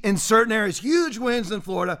defeat in certain areas. Huge wins in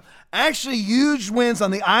Florida, actually huge wins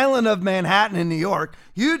on the island of Manhattan in New York.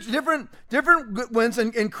 Huge, different wins,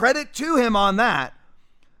 and credit to him on that.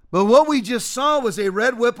 But what we just saw was a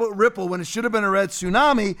red ripple when it should have been a red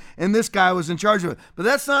tsunami, and this guy was in charge of it. But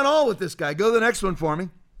that's not all with this guy. Go to the next one for me.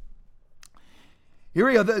 Here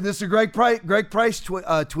we go. This is a Greg Price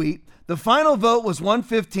tweet. The final vote was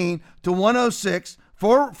 115 to 106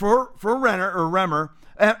 for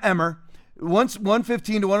Emmer.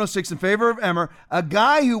 115 to 106 in favor of Emmer, a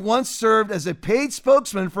guy who once served as a paid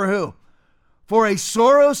spokesman for who? For a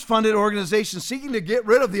Soros-funded organization seeking to get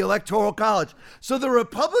rid of the Electoral College. So the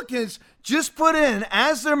Republicans just put in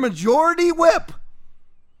as their majority whip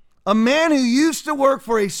a man who used to work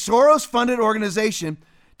for a Soros-funded organization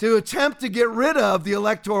to attempt to get rid of the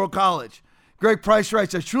Electoral College. Greg Price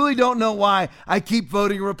writes, I truly don't know why I keep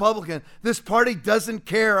voting Republican. This party doesn't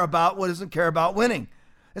care about winning.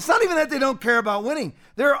 It's not even that they don't care about winning.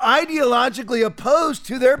 They're ideologically opposed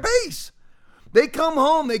to their base. They come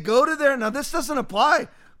home, they go to their, now this doesn't apply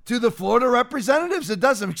to the Florida representatives. It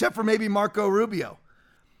doesn't, except for maybe Marco Rubio.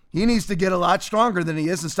 He needs to get a lot stronger than he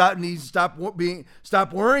is and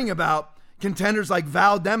stop worrying about contenders like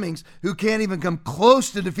Val Demings, who can't even come close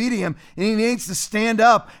to defeating him, and he needs to stand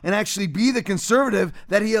up and actually be the conservative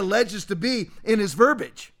that he alleges to be in his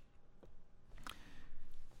verbiage.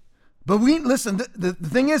 But listen, the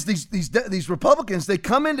thing is, these Republicans, they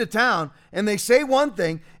come into town and they say one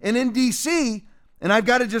thing, and in D.C., and I've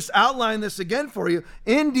got to just outline this again for you,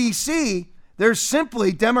 in D.C., they're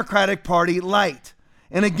simply Democratic Party light.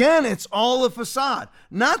 And again, it's all a facade.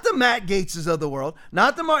 Not the Matt Gaetzes of the world,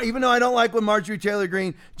 even though I don't like what Marjorie Taylor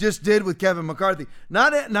Greene just did with Kevin McCarthy,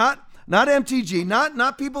 not MTG,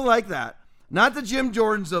 not people like that. Not the Jim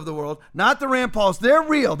Jordans of the world, not the Rand Pauls. They're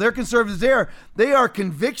real. They're conservatives. They are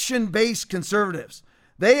conviction-based conservatives.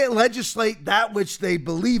 They legislate that which they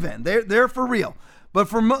believe in. They're for real. But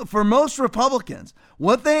for most Republicans,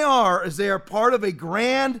 what they are is they are part of a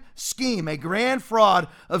grand scheme, a grand fraud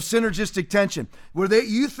of synergistic tension, where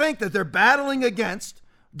you think that they're battling against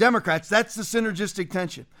Democrats. That's the synergistic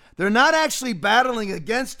tension. They're not actually battling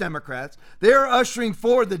against Democrats. They're ushering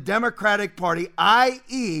forward the Democratic Party,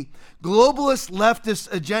 i.e., globalist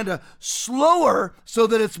leftist agenda, slower so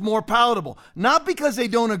that it's more palatable. Not because they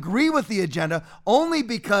don't agree with the agenda, only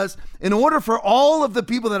because in order for all of the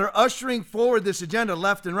people that are ushering forward this agenda,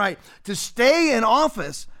 left and right, to stay in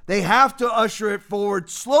office, they have to usher it forward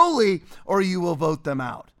slowly or you will vote them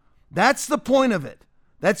out. That's the point of it.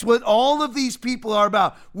 That's what all of these people are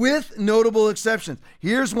about, with notable exceptions.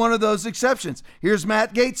 Here's one of those exceptions. Here's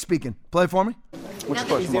Matt Gaetz speaking. Play for me.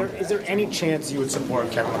 Is there any chance you would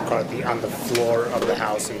support Kevin McCarthy on the floor of the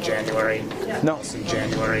House in January? No.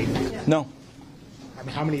 No. I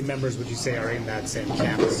mean, how many members would you say are in that same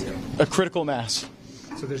camp? A critical mass.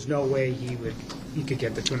 So there's no way he could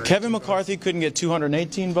get the 200. Kevin McCarthy couldn't get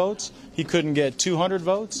 218 votes. He couldn't get 200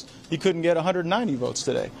 votes. He couldn't get 190 votes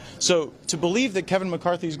today. So to believe that Kevin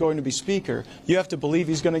McCarthy is going to be Speaker, you have to believe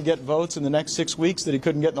he's going to get votes in the next 6 weeks that he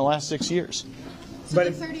couldn't get in the last 6 years. So but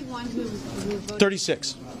the 31 who voted...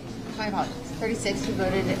 36. My apologies. 36 who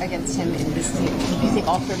voted against him in this seat. Do you think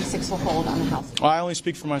all 36 will hold on the House? Well, I only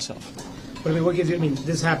speak for myself. But I mean, what gives you? I mean,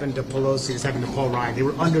 this happened to Pelosi. This happened to Paul Ryan. They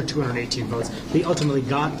were under 218 votes. They ultimately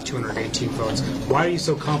got 218 votes. Why are you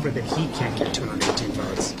so confident that he can't get 218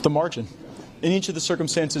 votes? The margin. In each of the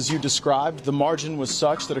circumstances you described, the margin was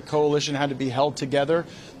such that a coalition had to be held together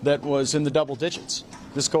that was in the double digits.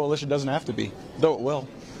 This coalition doesn't have to be, though it will.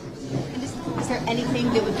 Is there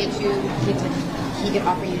anything that would get you, he could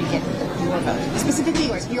offer you to get your vote? Specifically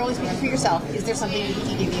yours. You're always speaking for yourself. Is there something he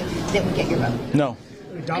could give you that would get your vote? No.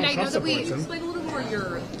 And I know that we explain a little more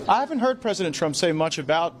your... I haven't heard President Trump say much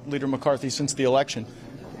about Leader McCarthy since the election.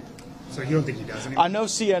 So you don't think he does anymore? I know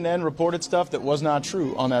CNN reported stuff that was not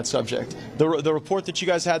true on that subject. The report that you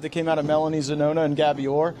guys had that came out of Melanie Zanona and Gabby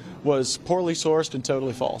Orr was poorly sourced and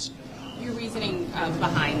totally false. Your reasoning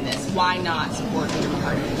behind this, why not support Leader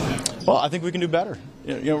McCarthy? Well, I think we can do better.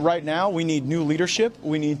 Right now we need new leadership.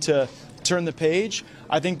 We need to turn the page.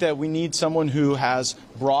 I think that we need someone who has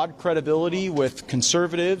broad credibility with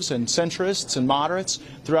conservatives and centrists and moderates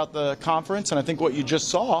throughout the conference. And I think what you just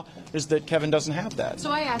saw is that Kevin doesn't have that.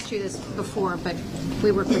 So I asked you this before, but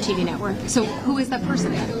we work for TV Network. So who is that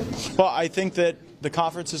person? Well, I think that the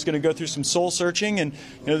conference is going to go through some soul searching, and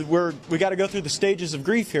we got to go through the stages of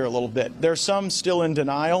grief here a little bit. There are some still in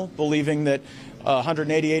denial, believing that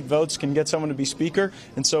 188 votes can get someone to be Speaker.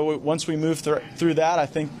 And so once we move through that, I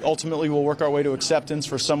think ultimately we'll work our way to acceptance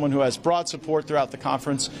for someone who has broad support throughout the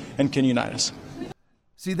conference and can unite us.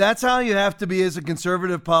 See, that's how you have to be as a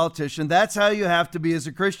conservative politician. That's how you have to be as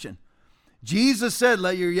a Christian. Jesus said,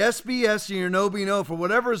 let your yes be yes and your no be no, for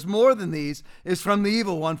whatever is more than these is from the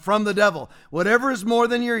evil one, from the devil. Whatever is more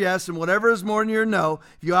than your yes and whatever is more than your no,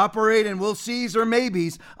 if you operate in will sees or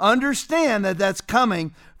maybes, understand that that's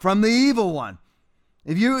coming from the evil one.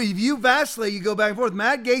 If you vacillate, you go back and forth.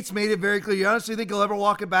 Matt Gaetz made it very clear. You honestly think he'll ever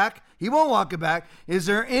walk it back? He won't walk it back. Is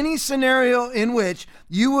there any scenario in which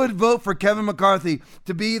you would vote for Kevin McCarthy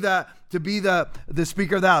to be the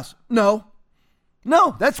Speaker of the House? No.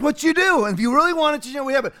 No, that's what you do. And if you really wanted to,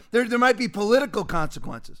 we have it. There might be political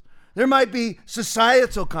consequences. There might be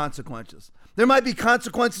societal consequences. There might be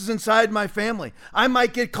consequences inside my family. I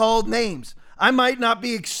might get called names. I might not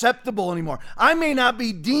be acceptable anymore. I may not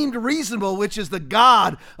be deemed reasonable, which is the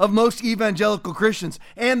God of most evangelical Christians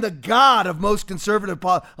and the God of most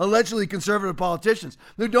allegedly conservative politicians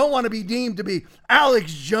who don't want to be deemed to be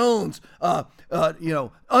Alex Jones,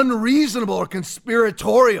 unreasonable or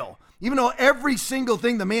conspiratorial, even though every single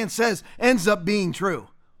thing the man says ends up being true.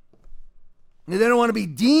 They don't want to be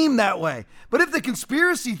deemed that way. But if the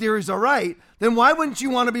conspiracy theories are right, then why wouldn't you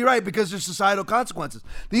want to be right? Because there's societal consequences.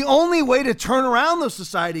 The only way to turn around those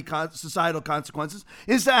societal consequences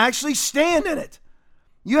is to actually stand in it.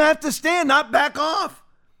 You have to stand, not back off.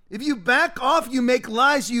 If you back off, you make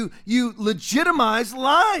lies. You legitimize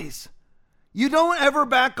lies. You don't ever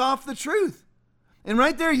back off the truth. And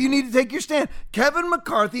right there, you need to take your stand. Kevin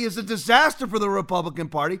McCarthy is a disaster for the Republican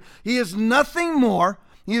Party. He is nothing more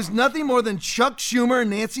than Chuck Schumer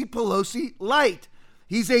and Nancy Pelosi light.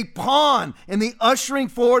 He's a pawn in the ushering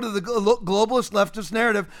forward of the globalist leftist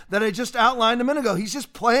narrative that I just outlined a minute ago. He's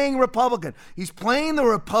just playing Republican. He's playing the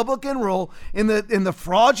Republican role in the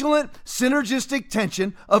fraudulent, synergistic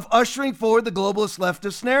tension of ushering forward the globalist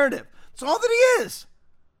leftist narrative. That's all that he is.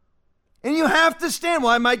 And you have to stand.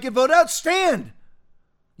 Well, I might get voted out. Stand.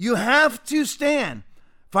 You have to stand.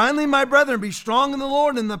 Finally, my brethren, be strong in the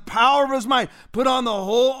Lord and the power of his might. Put on the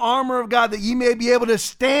whole armor of God that ye may be able to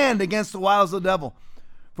stand against the wiles of the devil.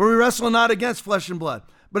 For we wrestle not against flesh and blood,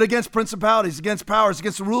 but against principalities, against powers,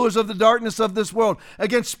 against the rulers of the darkness of this world,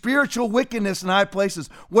 against spiritual wickedness in high places.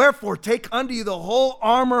 Wherefore, take unto you the whole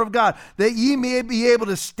armor of God, that ye may be able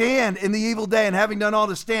to stand in the evil day, and having done all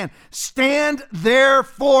to stand. Stand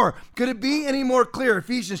therefore. Could it be any more clear?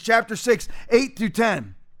 Ephesians chapter 6, 8 through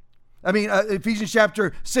 10. Ephesians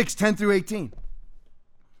chapter 6, 10 through 18.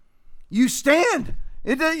 You stand.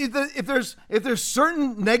 If there's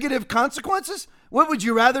certain negative consequences, what would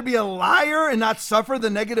you rather be, a liar and not suffer the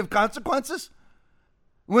negative consequences?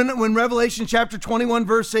 When Revelation chapter 21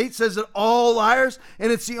 verse 8 says that all liars,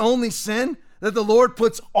 and it's the only sin that the Lord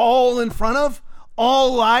puts all in front of,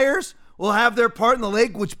 all liars will have their part in the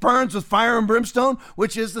lake which burns with fire and brimstone,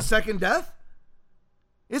 which is the second death.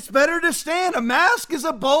 It's better to stand. A mask is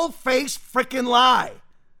a bold-faced freaking lie.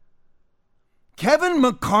 Kevin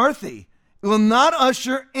McCarthy will not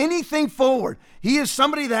usher anything forward. He is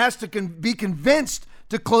somebody that has to be convinced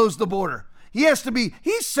to close the border. He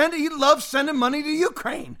loves sending money to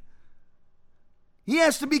Ukraine. He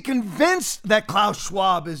has to be convinced that Klaus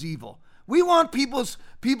Schwab is evil. We want people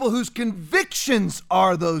whose convictions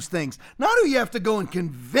are those things, not who you have to go and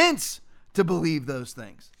convince to believe those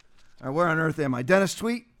things. All right, where on earth am I? Dennis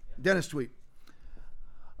tweet.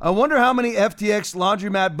 I wonder how many FTX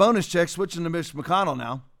laundromat bonus checks, switching to Mitch McConnell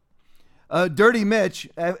now. Dirty Mitch,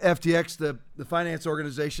 FTX, the finance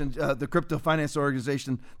organization, the crypto finance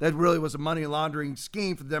organization, that really was a money laundering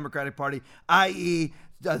scheme for the Democratic Party, i.e.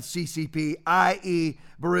 CCP, i.e.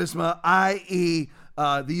 Burisma, i.e.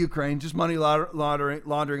 The Ukraine, just money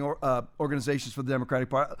laundering organizations for the Democratic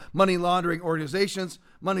Party, money laundering organizations,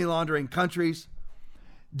 money laundering countries.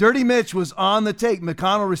 Dirty Mitch was on the take.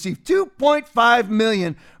 McConnell received $2.5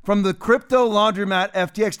 million from the crypto laundromat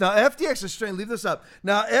FTX. Now, FTX is strange. Leave this up.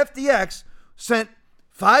 Now, FTX sent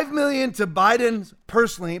 $5 million to Biden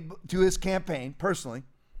personally, to his campaign personally,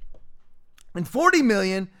 and $40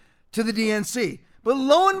 million to the DNC. But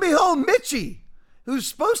lo and behold, Mitchie, who's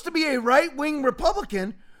supposed to be a right-wing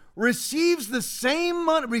Republican, receives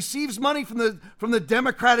money from the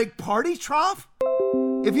Democratic Party trough.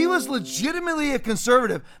 If he was legitimately a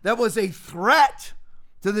conservative that was a threat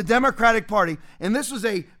to the Democratic Party, and this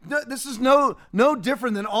is no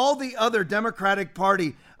different than all the other Democratic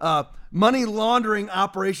Party money laundering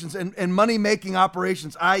operations and money making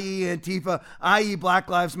operations, i.e. Antifa, i.e. Black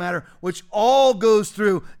Lives Matter, which all goes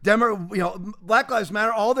through Black Lives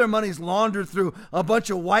Matter. All their money is laundered through a bunch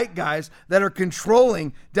of white guys that are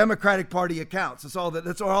controlling Democratic Party accounts. That's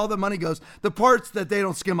where all the money goes. The parts that they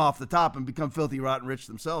don't skim off the top and become filthy, rotten rich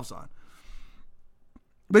themselves on.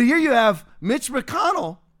 But here you have Mitch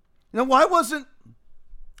McConnell.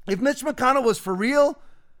 If Mitch McConnell was for real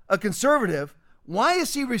a conservative, why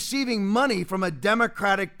is he receiving money from a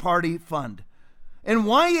Democratic Party fund? And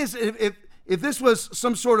why is, if this was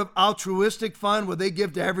some sort of altruistic fund where they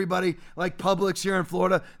give to everybody, like Publix here in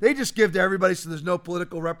Florida, they just give to everybody so there's no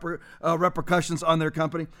political repercussions on their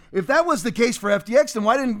company. If that was the case for FTX, then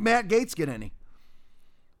why didn't Matt Gaetz get any?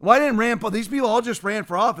 Why didn't Rand Paul? These people all just ran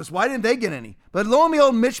for office. Why didn't they get any? But lo and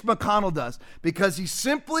behold, Mitch McConnell does, because he's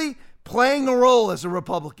simply playing a role as a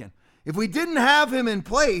Republican. If we didn't have him in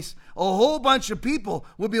place, a whole bunch of people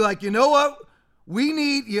would be like, you know what? We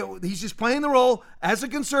need, he's just playing the role as a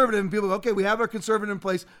conservative. And people go, okay, we have our conservative in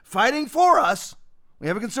place fighting for us. We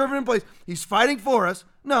have a conservative in place. He's fighting for us.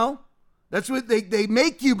 No, that's what they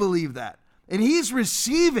make you believe that. And he's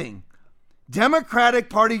receiving Democratic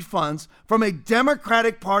Party funds from a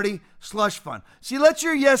Democratic Party slush fund. See, let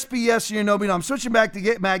your yes be yes and your no be no. I'm switching back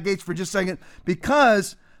to Matt Gaetz for just a second,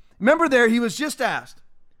 because remember there, he was just asked.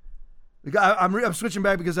 I'm switching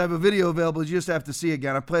back because I have a video available. You just have to see it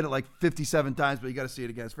again. I've played it like 57 times, but you got to see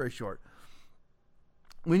it again. It's very short.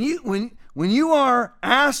 When you are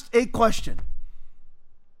asked a question,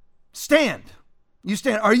 stand. You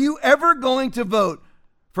stand. Are you ever going to vote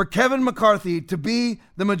for Kevin McCarthy to be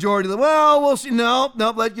the majority? Well, we'll see. No,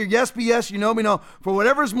 let your yes be yes, your no be no. For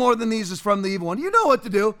whatever's more than these is from the evil one. You know what to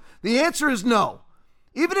do. The answer is no.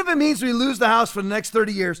 Even if it means we lose the House for the next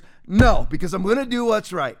 30 years, no, because I'm going to do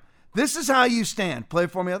what's right. This is how you stand. Play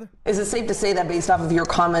it for me, Heather. Is it safe to say that based off of your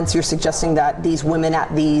comments, you're suggesting that these women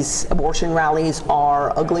at these abortion rallies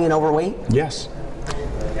are ugly and overweight? Yes.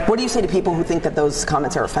 What do you say to people who think that those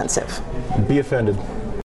comments are offensive? Be offended.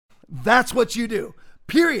 That's what you do.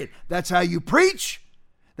 Period. That's how you preach.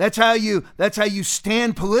 That's how you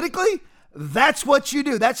stand politically. That's what you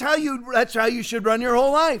do. That's how you should run your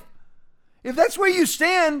whole life. If that's where you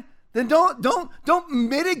stand, then don't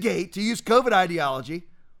mitigate, to use COVID ideology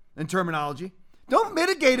and terminology. Don't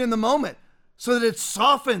mitigate in the moment so that it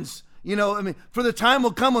softens. For the time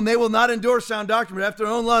will come when they will not endure sound doctrine, but after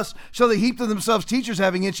their own lusts shall they heap to themselves teachers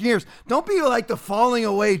having itching ears. Don't be like the falling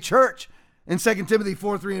away church in 2 Timothy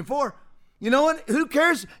 4:3-4. You know what? Who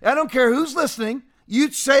cares? I don't care who's listening.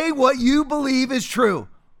 You say what you believe is true.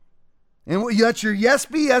 And that's your yes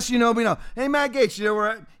be yes, be no. Hey, Matt Gaetz,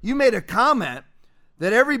 you made a comment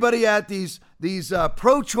that everybody at these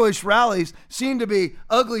pro-choice rallies seem to be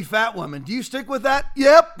ugly fat women. Do you stick with that?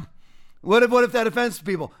 Yep. What if that offends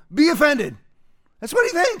people? Be offended. That's what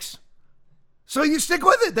he thinks. So you stick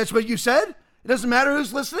with it. That's what you said. It doesn't matter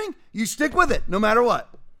who's listening. You stick with it no matter what.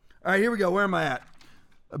 All right, here we go. Where am I at?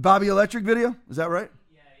 A Bobby Electric video? Is that right?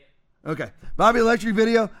 Yeah. Okay. Bobby Electric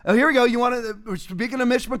video. Oh, here we go. We're speaking of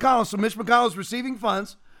Mitch McConnell. So Mitch McConnell is receiving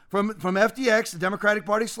funds from FTX, the Democratic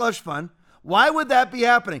Party slush fund. Why would that be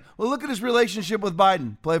happening? Well, look at his relationship with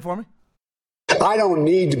Biden. Play it for me. I don't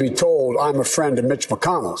need to be told I'm a friend of Mitch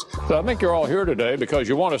McConnell's. So I think you're all here today because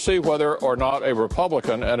you want to see whether or not a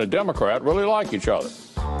Republican and a Democrat really like each other.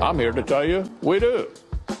 I'm here to tell you we do.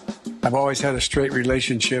 I've always had a straight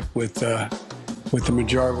relationship with the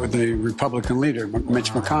Republican leader,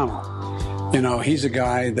 Mitch McConnell. He's a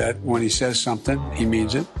guy that when he says something, he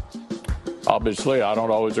means it. Obviously, I don't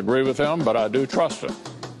always agree with him, but I do trust him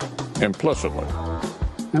implicitly.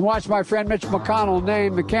 And watch my friend Mitch McConnell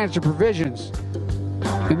name the cancer provisions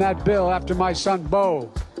in that bill after my son Bo.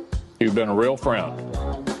 You've been a real friend.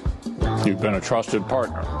 You've been a trusted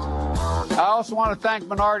partner. I also want to thank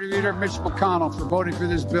Minority Leader Mitch McConnell for voting for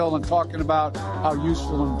this bill and talking about how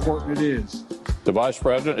useful and important it is. The Vice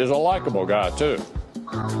President is a likable guy, too.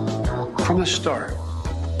 From the start,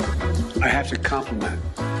 I have to compliment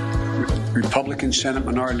Republican Senate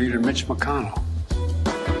Minority Leader Mitch McConnell.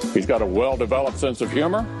 He's got a well-developed sense of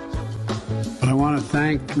humor. But I want to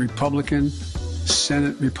thank Republican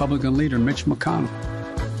Senate Republican Leader Mitch McConnell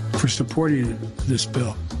for supporting this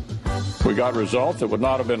bill. We got results that would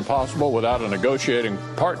not have been possible without a negotiating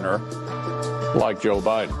partner like Joe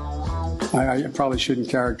Biden. I probably shouldn't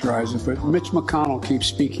characterize it, but Mitch McConnell keeps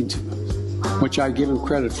speaking to me, which I give him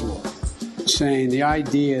credit for, saying the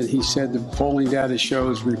idea, he said the polling data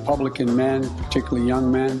shows Republican men, particularly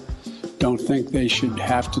young men, don't think they should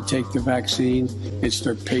have to take the vaccine. It's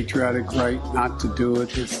their patriotic right not to do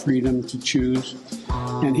it, their freedom to choose.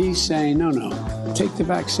 And he's saying, no, take the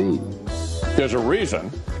vaccine. There's a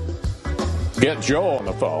reason Get Joe on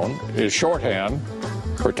the phone is shorthand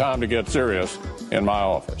for time to get serious in my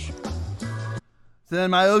office. So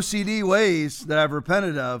in my OCD ways that I've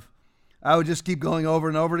repented of, I would just keep going over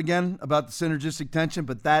and over again about the synergistic tension,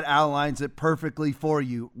 but that outlines it perfectly for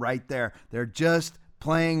you right there. They're just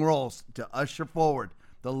playing roles to usher forward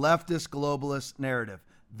the leftist globalist narrative.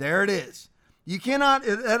 There it is. You cannot,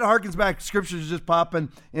 that harkens back, scriptures just popping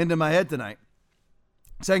into my head tonight.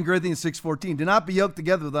 2 Corinthians 6:14, do not be yoked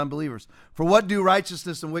together with unbelievers. For what do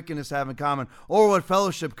righteousness and wickedness have in common? Or what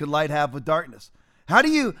fellowship could light have with darkness? How do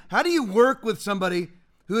you work with somebody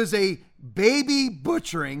who is a baby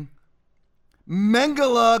butchering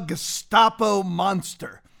Mengele Gestapo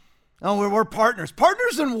monster? Oh, we're partners.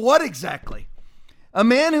 Partners in what exactly? A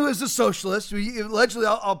man who is a socialist, who allegedly,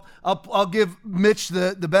 I'll give Mitch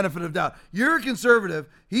the benefit of doubt. You're a conservative.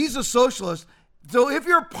 He's a socialist. So if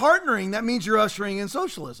you're partnering, that means you're ushering in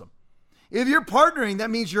socialism. If you're partnering, that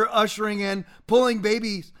means you're ushering in pulling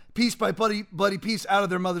babies piece by bloody piece out of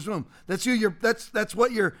their mother's womb. That's who that's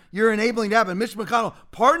what you're enabling to happen. Mitch McConnell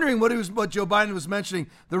partnering what Joe Biden was mentioning,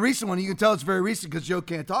 the recent one. You can tell it's very recent because Joe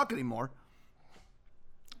can't talk anymore.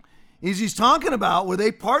 He's talking about where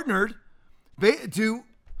they partnered to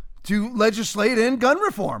legislate in gun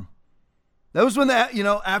reform. That was when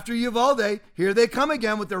after Uvalde, here they come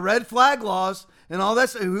again with their red flag laws and all that.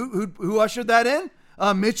 Who ushered that in?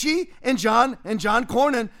 Mitchie and John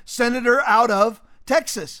Cornyn, senator out of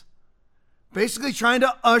Texas, basically trying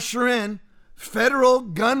to usher in federal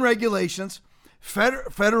gun regulations,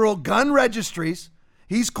 federal gun registries.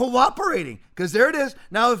 He's cooperating because there it is.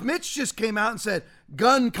 Now, if Mitch just came out and said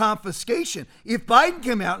gun confiscation, if Biden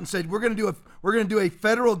came out and said we're going to we're going to do a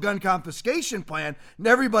federal gun confiscation plan, and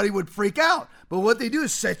everybody would freak out. But what they do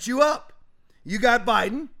is set you up. You got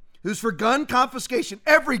Biden, who's for gun confiscation,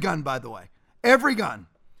 every gun, by the way, every gun.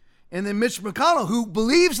 And then Mitch McConnell, who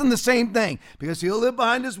believes in the same thing, because he'll live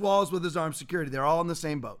behind his walls with his armed security. They're all in the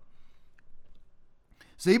same boat.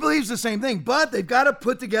 So he believes the same thing, but they've got to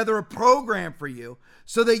put together a program for you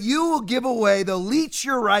so that you will give away, they'll leech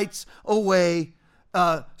your rights away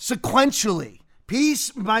sequentially,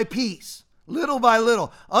 piece by piece, little by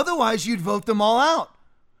little. Otherwise, you'd vote them all out.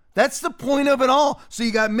 That's the point of it all. So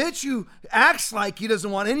you got Mitch, who acts like he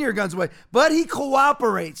doesn't want any of your guns away, but he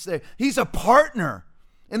cooperates. He's a partner.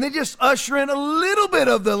 And they just usher in a little bit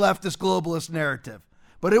of the leftist globalist narrative.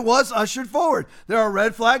 But it was ushered forward. There are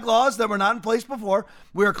red flag laws that were not in place before.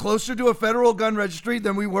 We are closer to a federal gun registry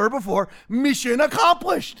than we were before. Mission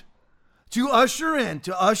accomplished. To usher in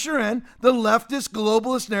the leftist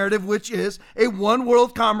globalist narrative, which is a one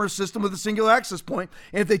world commerce system with a singular access point.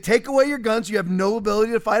 And if they take away your guns, you have no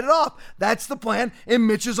ability to fight it off. That's the plan. And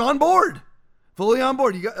Mitch is on board. Fully on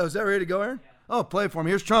board. Is that ready to go, Aaron? Oh, play it for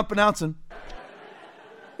me. Here's Trump announcing.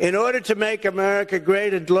 In order to make America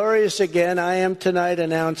great and glorious again, I am tonight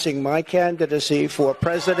announcing my candidacy for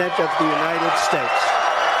President of the United States.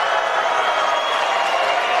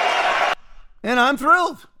 And I'm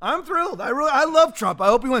thrilled. I love Trump. I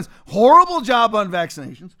hope he wins. Horrible job on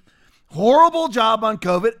vaccinations. Horrible job on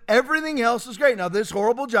COVID. Everything else is great. Now, this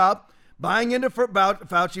horrible job, buying into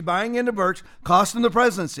Fauci, buying into Birx, cost him the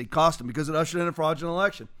presidency. Cost him because it ushered in a fraudulent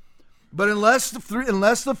election. But unless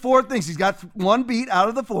the four things, he's got one beat out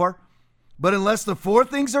of the four, but unless the four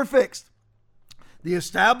things are fixed, the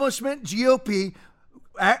establishment GOP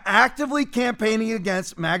actively campaigning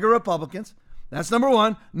against MAGA Republicans, that's number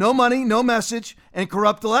one, no money, no message, and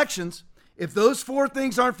corrupt elections. If those four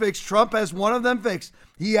things aren't fixed, Trump has one of them fixed.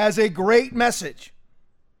 He has a great message,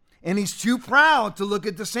 and he's too proud to look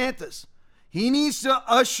at DeSantis. He needs to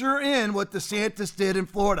usher in what DeSantis did in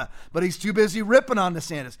Florida, but he's too busy ripping on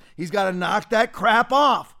DeSantis. He's got to knock that crap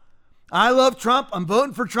off. I love Trump. I'm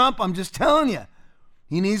voting for Trump. I'm just telling you.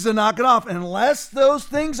 He needs to knock it off. And unless those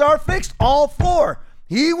things are fixed, all four,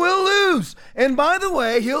 he will lose. And by the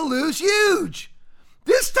way, he'll lose huge.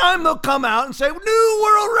 This time they'll come out and say, new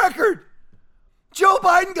world record. Joe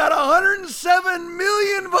Biden got 107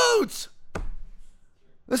 million votes.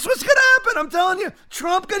 This is what's going to happen. I'm telling you,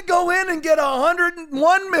 Trump could go in and get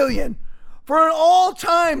 101 million for an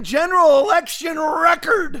all-time general election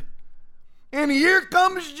record. And here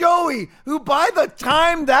comes Joey, who by the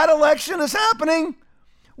time that election is happening,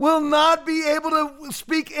 will not be able to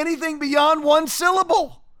speak anything beyond one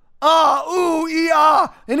syllable. Ah, ooh,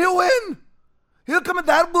 ah, and he'll win. He'll come.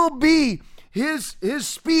 That will be his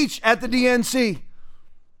speech at the DNC.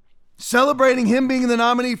 Celebrating him being the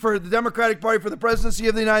nominee for the Democratic Party for the presidency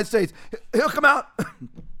of the United States. He'll come out,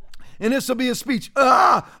 and this will be his speech.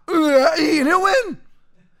 And he'll win.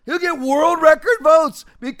 He'll get world record votes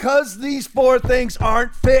because these four things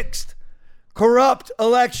aren't fixed. Corrupt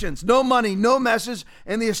elections, no money, no message,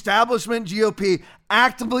 and the establishment GOP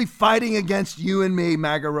actively fighting against you and me,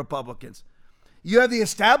 MAGA Republicans. You have the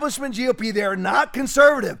establishment GOP. They are not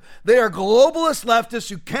conservative. They are globalist leftists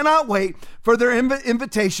who cannot wait for their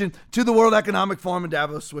invitation to the World Economic Forum in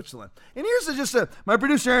Davos, Switzerland. And here's my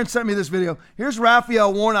producer Aaron sent me this video. Here's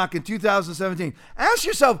Raphael Warnock in 2017. Ask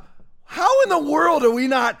yourself, how in the world are we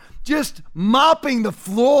not just mopping the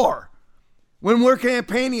floor when we're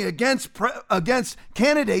campaigning against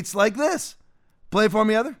candidates like this? Play for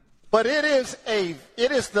me, Heather. But it is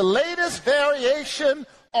the latest variation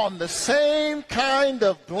on the same kind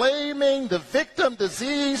of blaming the victim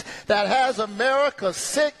disease that has America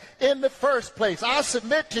sick in the first place. I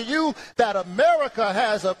submit to you that America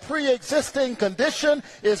has a pre-existing condition.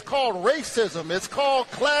 It's called racism. It's called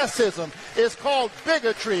classism. It's called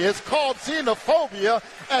bigotry. It's called xenophobia.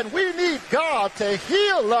 And we need God to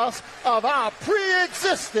heal us of our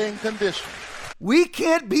pre-existing condition. We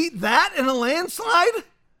can't beat that in a landslide.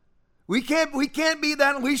 We can't beat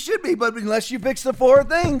that, and we should be, but unless you fix the four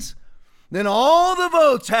things, then all the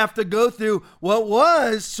votes have to go through what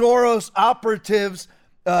was Soros operatives,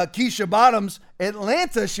 Keisha Bottoms,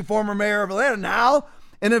 Atlanta, she former mayor of Atlanta, now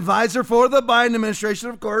an advisor for the Biden administration,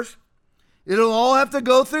 of course. It'll all have to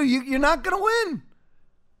go through. You're not going to win.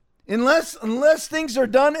 Unless things are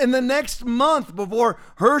done in the next month before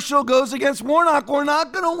Herschel goes against Warnock, we're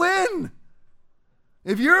not going to win.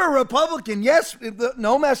 If you're a Republican, yes,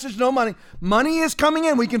 no message, no money. Money is coming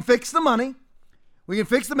in. We can fix the money. We can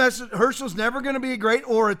fix the message. Herschel's never going to be a great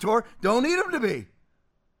orator. Don't need him to be.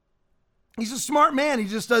 He's a smart man. He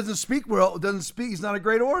just doesn't speak well. He's not a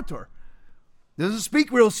great orator. Doesn't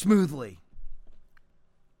speak real smoothly.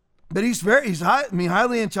 But he's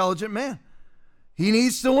highly intelligent man. He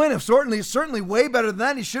needs to win. Certainly way better than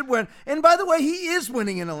that. He should win. And by the way, he is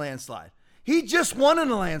winning in a landslide. He just won in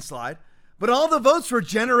a landslide, but all the votes were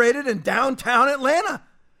generated in downtown Atlanta.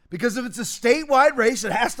 Because if it's a statewide race,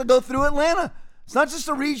 it has to go through Atlanta. It's not just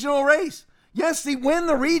a regional race. Yes, they win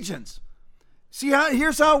the regions.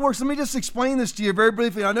 Here's how it works. Let me just explain this to you very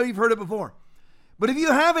briefly. I know you've heard it before. But if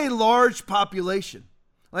you have a large population,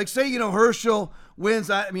 like say, Herschel wins,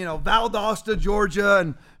 Valdosta, Georgia,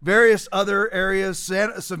 and various other areas,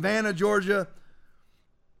 Savannah, Georgia,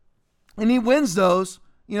 and he wins those,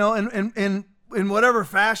 in whatever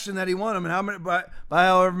fashion that he won them and how many, by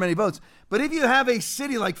however many votes. But if you have a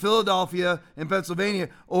city like Philadelphia in Pennsylvania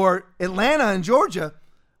or Atlanta in Georgia,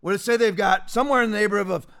 where let's say they've got somewhere in the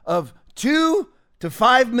neighborhood of 2 to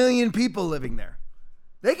 5 million people living there,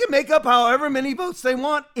 they can make up however many votes they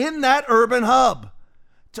want in that urban hub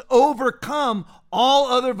to overcome all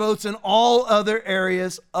other votes in all other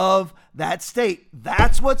areas of that state.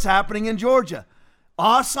 That's what's happening in Georgia.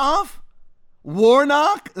 Ossoff,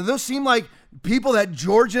 Warnock, those seem like people that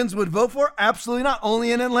Georgians would vote for? Absolutely not.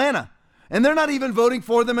 Only in Atlanta. And they're not even voting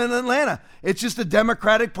for them in Atlanta. It's just a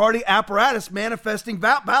Democratic Party apparatus manifesting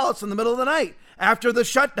ballots in the middle of the night after the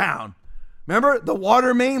shutdown. Remember the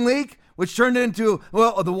water main leak, which turned into,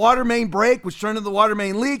 the water main break, which turned into the water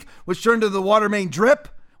main leak, which turned into the water main drip,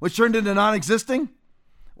 which turned into non-existing?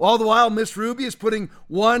 All the while, Miss Ruby is putting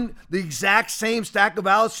the exact same stack of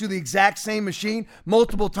ballots through the exact same machine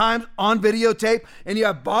multiple times on videotape. And you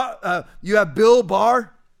have Bill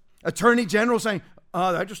Barr, Attorney General, saying,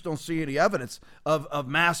 I just don't see any evidence of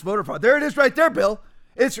mass voter fraud. There it is right there, Bill.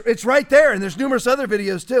 It's right there. And there's numerous other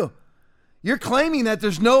videos too. You're claiming that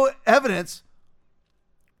there's no evidence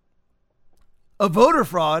of voter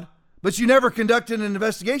fraud, but you never conducted an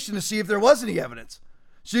investigation to see if there was any evidence.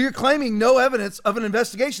 So you're claiming no evidence of an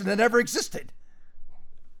investigation that never existed.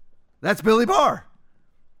 That's Billy Barr.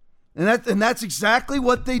 And that's exactly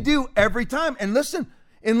what they do every time. And listen,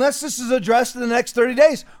 unless this is addressed in the next 30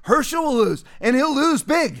 days, Herschel will lose, and he'll lose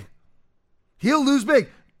big. He'll lose big.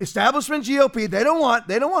 Establishment GOP, they don't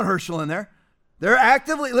want Herschel in there. They're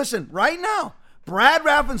actively, listen, right now, Brad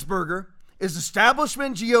Raffensperger is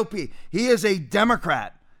establishment GOP. He is a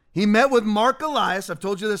Democrat. He met with Mark Elias. I've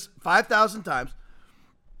told you this 5,000 times.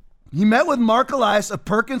 He met with Mark Elias of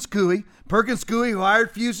Perkins Coie, who hired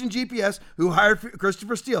Fusion GPS, who hired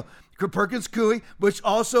Christopher Steele. Perkins Coie, which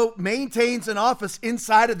also maintains an office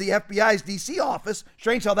inside of the FBI's DC office.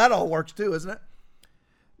 Strange how that all works too, isn't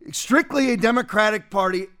it? Strictly a Democratic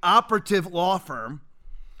Party operative law firm.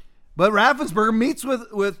 But Raffensperger meets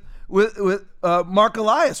with Mark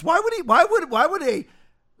Elias. Why would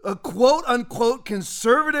a quote unquote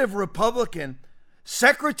conservative Republican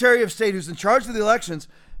Secretary of State who's in charge of the elections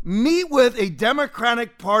meet with a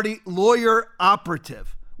Democratic Party lawyer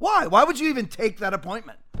operative? Why? Why would you even take that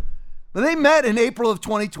appointment? But they met in April of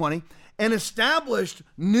 2020 and established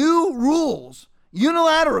new rules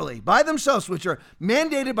unilaterally by themselves, which are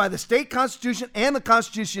mandated by the state constitution and the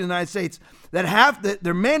Constitution of the United States, they're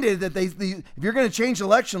mandated that if you're going to change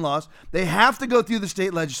election laws, they have to go through the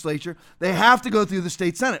state legislature. They have to go through the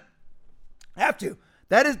state Senate. Have to.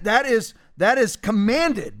 That is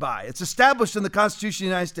commanded by, it's established in the Constitution of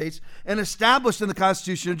the United States and established in the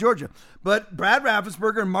Constitution of Georgia. But Brad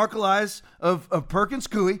Raffensperger and Mark Elias of Perkins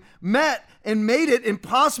Coie met and made it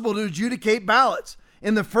impossible to adjudicate ballots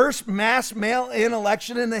in the first mass mail-in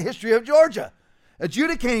election in the history of Georgia.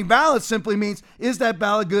 Adjudicating ballots simply means, is that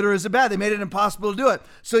ballot good or is it bad? They made it impossible to do it.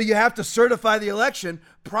 So you have to certify the election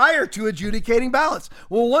prior to adjudicating ballots.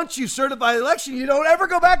 Well, once you certify the election, you don't ever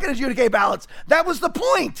go back and adjudicate ballots. That was the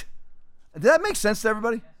point. Did that make sense to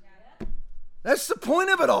everybody? That's the point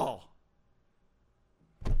of it all.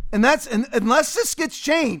 And unless this gets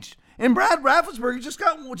changed, and Brad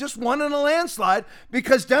Raffensperger just won in a landslide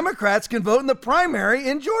because Democrats can vote in the primary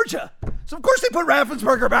in Georgia. So of course they put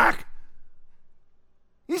Raffensperger back.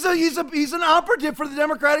 He's an operative for the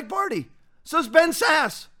Democratic Party. So's Ben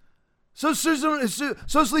Sass. So's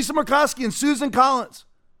Lisa Murkowski and Susan Collins.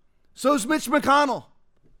 So's Mitch McConnell.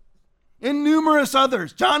 And numerous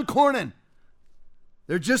others. John Cornyn.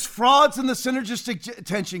 They're just frauds in the synergistic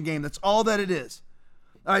attention game. That's all that it is.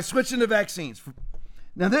 All right, switching to vaccines.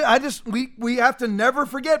 Now, we have to never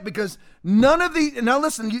forget, because now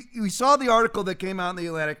listen, you saw the article that came out in the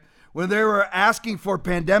Atlantic where they were asking for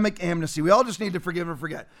pandemic amnesty. We all just need to forgive and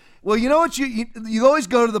forget. Well, you know what? You always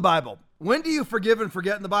go to the Bible. When do you forgive and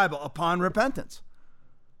forget in the Bible? Upon repentance.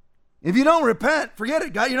 If you don't repent, forget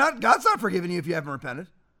it. God's not forgiving you if you haven't repented.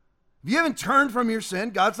 If you haven't turned from your sin,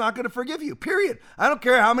 God's not going to forgive you, period. I don't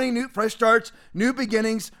care how many new fresh starts, new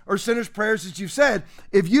beginnings, or sinner's prayers that you've said.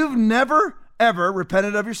 If you've never, ever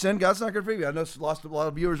repented of your sin, God's not going to forgive you. I know it's lost a lot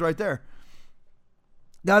of viewers right there.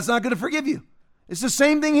 God's not going to forgive you. It's the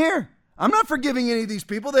same thing here. I'm not forgiving any of these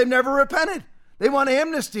people. They've never repented. They want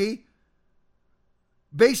amnesty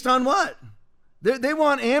based on what? They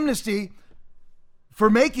want amnesty for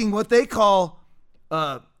making what they call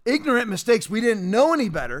ignorant mistakes. We didn't know any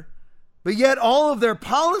better. But yet all of their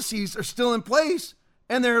policies are still in place,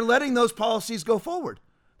 and they're letting those policies go forward.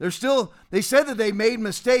 They said that they made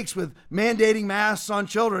mistakes with mandating masks on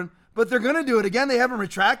children, but they're going to do it again. They haven't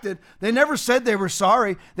retracted. They never said they were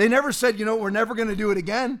sorry. They never said, we're never going to do it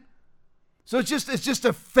again. So it's just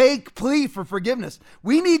a fake plea for forgiveness.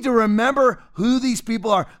 We need to remember who these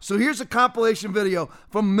people are. So here's a compilation video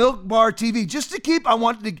from Milk Bar TV, just I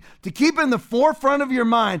want to keep in the forefront of your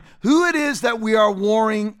mind who it is that we are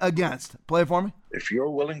warring against. Play it for me. If you're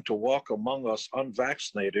willing to walk among us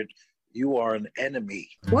unvaccinated, you are an enemy.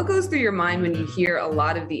 What goes through your mind when you hear a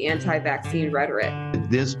lot of the anti-vaccine rhetoric?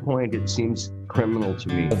 At this point, it seems criminal to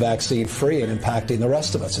me. Vaccine-free and impacting the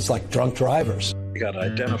rest of us. It's like drunk drivers. You got to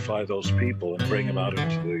identify those people and bring them out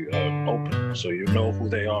into the open, so you know who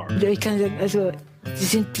they are. Ich kann sagen, also, sie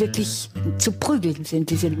sind wirklich zu prügeln, sind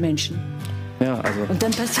diese Menschen. Ja, also Und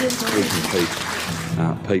dann passiert we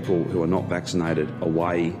can keep people who are not vaccinated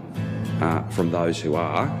away from those who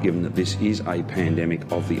are, given that this is a pandemic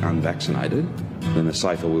of the unvaccinated, then the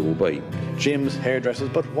safer we will be. Gyms, hairdressers,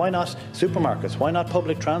 but why not supermarkets? Why not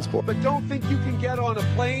public transport? But don't think you can get on a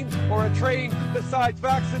plane or a train besides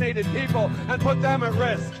vaccinated people and put them at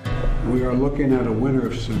risk. We are looking at a winter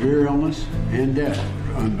of severe illness and death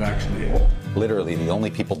for unvaccinated. Literally, the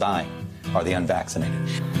only people dying are the unvaccinated.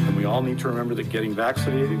 And we all need to remember that getting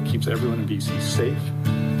vaccinated keeps everyone in D.C. safe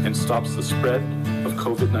and stops the spread of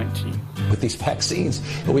COVID-19. With these vaccines,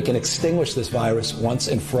 we can extinguish this virus once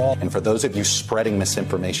and for all. And for those of you spreading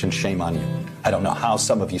misinformation, shame on you. I don't know how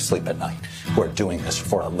some of you sleep at night who are doing this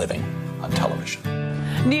for a living on television.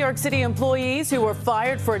 New York City employees who were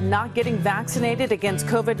fired for not getting vaccinated against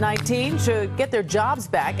COVID-19 should get their jobs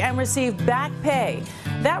back and receive back pay.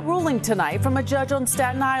 That ruling tonight from a judge on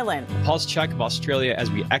Staten Island. Pulse check of Australia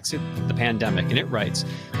as we exit the pandemic, and it writes,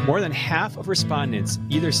 more than half of respondents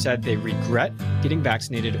either said they regret getting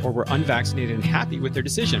vaccinated or were unvaccinated and happy with their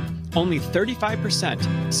decision. Only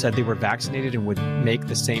 35% said they were vaccinated and would make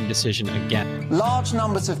the same decision again. Large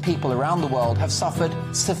numbers of people around the world have suffered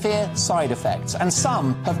severe side effects, and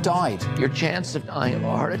some have died. Your chance of dying of a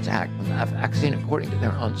heart attack from that vaccine, according to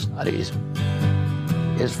their own studies,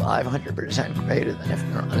 is 500% greater than if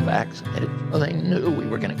you're unvaccinated. So they knew we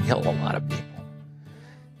were going to kill a lot of people.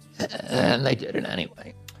 And they did it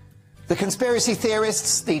anyway. The conspiracy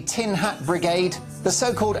theorists, the Tin Hat Brigade, the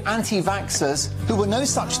so-called anti-vaxxers, who were no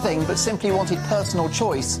such thing but simply wanted personal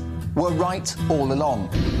choice, were right all along.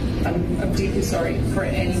 I'm deeply sorry for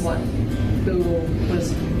anyone who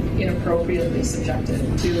was inappropriately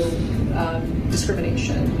subjected to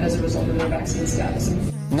discrimination as a result of their vaccine status.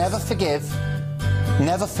 Never forgive,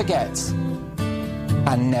 never forget,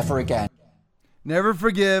 and never again. Never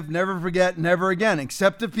forgive, never forget, never again,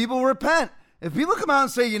 except if people repent. If people come out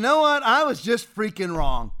and say, you know what, I was just freaking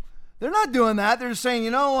wrong. They're not doing that. They're just saying,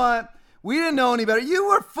 you know what, we didn't know any better. You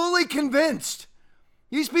were fully convinced.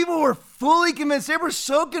 These people were fully convinced. They were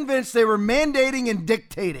so convinced they were mandating and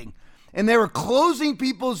dictating. And they were closing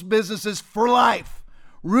people's businesses for life,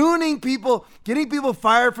 ruining people, getting people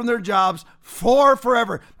fired from their jobs for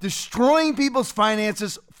forever, destroying people's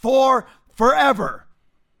finances for forever.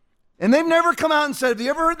 And they've never come out and said, have you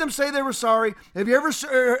ever heard them say they were sorry? Have you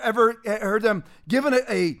ever heard them given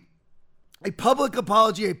a public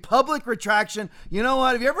apology, a public retraction? You know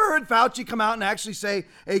what? Have you ever heard Fauci come out and actually say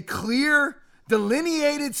a clear,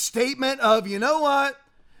 delineated statement of, you know what?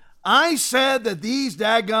 I said that these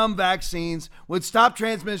daggum vaccines would stop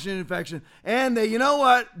transmission and infection. And they, you know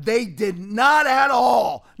what? They did not at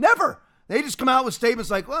all. Never. They just come out with statements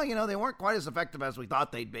like, well, you know, they weren't quite as effective as we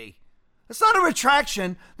thought they'd be. That's not a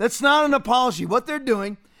retraction. That's not an apology. What they're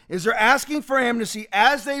doing is they're asking for amnesty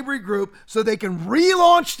as they regroup so they can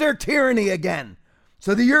relaunch their tyranny again,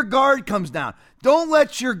 so that your guard comes down. Don't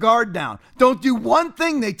let your guard down. Don't do one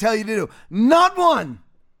thing they tell you to do. Not one.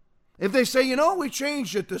 If they say, you know, we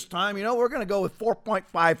changed it this time, you know, we're going to go with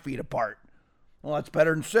 4.5 feet apart. Well, that's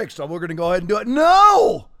better than 6, so we're going to go ahead and do it.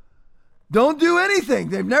 No! Don't do anything.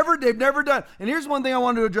 They've never done. And here's one thing I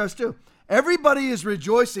wanted to address too. Everybody is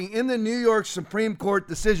rejoicing in the New York Supreme Court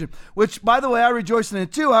decision, which, by the way, I rejoice in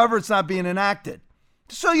it too. However, it's not being enacted.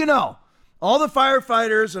 Just so you know, all the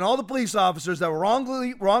firefighters and all the police officers that were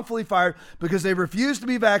wrongfully fired because they refused to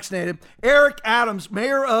be vaccinated. Eric Adams,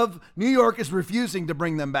 mayor of New York, is refusing to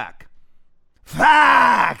bring them back.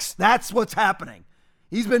 Facts! That's what's happening.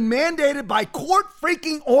 He's been mandated by court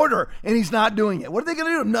freaking order, and he's not doing it. What are they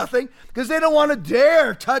going to do? Nothing, because they don't want to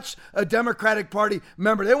dare touch a Democratic Party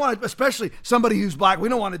member. They want to, especially somebody who's black. We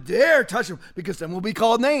don't want to dare touch him because then we'll be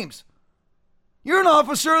called names. You're an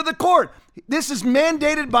officer of the court. This is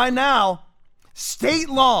mandated by now state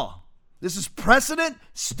law. This is precedent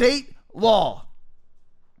state law.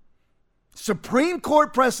 Supreme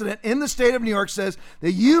Court precedent in the state of New York says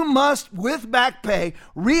that you must, with back pay,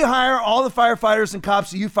 rehire all the firefighters and cops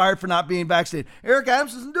that you fired for not being vaccinated. Eric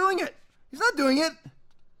Adams isn't doing it. He's not doing it.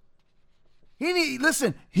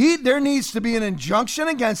 There needs to be an injunction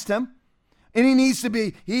against him, and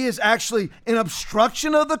he is actually an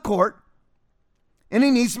obstruction of the court, and he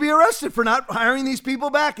needs to be arrested for not hiring these people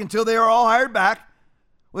back until they are all hired back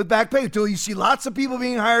with back pay, until you see lots of people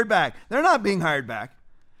being hired back. They're not being hired back.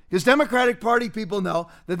 Because Democratic Party people know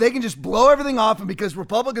that they can just blow everything off, and because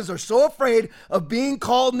Republicans are so afraid of being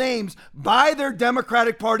called names by their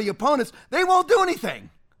Democratic Party opponents, they won't do anything.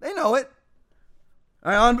 They know it.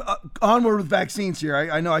 All right, onward with vaccines here.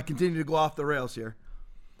 I know I continue to go off the rails here.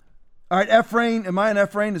 All right, F-Rain. Am I an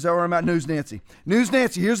F-Rain? Is that where I'm at? News Nancy. News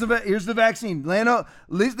Nancy, here's the vaccine.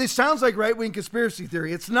 This sounds like right-wing conspiracy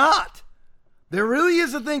theory. It's not. There really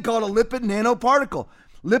is a thing called a lipid nanoparticle.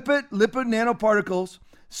 Lipid nanoparticles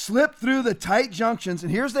slip through the tight junctions,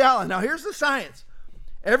 and here's the outline. Now, here's the science.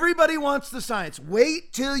 Everybody wants the science.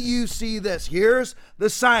 Wait till you see this. Here's the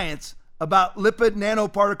science about lipid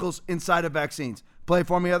nanoparticles inside of vaccines. Play it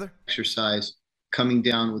for me, Heather. Exercise coming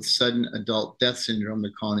down with sudden adult death syndrome,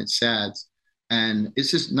 they're calling it SADS, and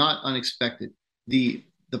it's just not unexpected. The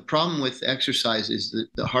problem with exercise is that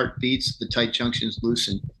the heart beats, the tight junctions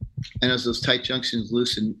loosen, and as those tight junctions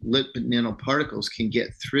loosen, lipid nanoparticles can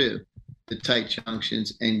get through the tight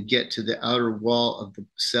junctions and get to the outer wall of the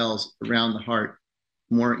cells around the heart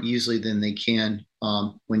more easily than they can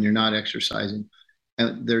when you're not exercising.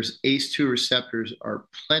 And there's ACE2 receptors are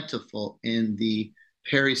plentiful in the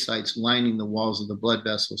pericytes lining the walls of the blood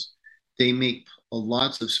vessels. They make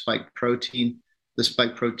lots of spike protein. The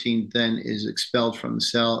spike protein then is expelled from the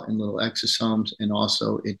cell in little exosomes, and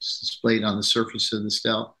also it's displayed on the surface of the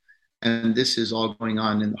cell. And this is all going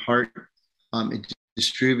on in the heart. It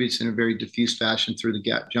distributes in a very diffuse fashion through the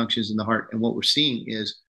gap junctions in the heart. And what we're seeing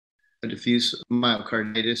is a diffuse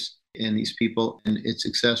myocarditis in these people, and it's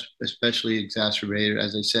especially exacerbated,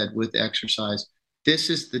 as I said, with exercise. This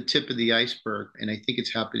is the tip of the iceberg, and I think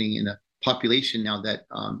it's happening in a population now that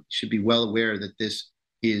should be well aware that this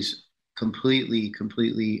is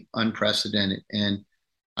completely unprecedented. And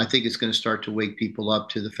I think it's going to start to wake people up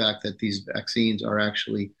to the fact that these vaccines are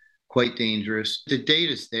actually quite dangerous. The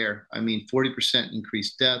data's there. I mean, 40%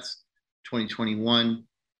 increased deaths, 2021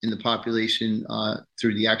 in the population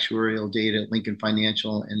through the actuarial data, Lincoln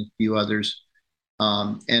Financial and a few others.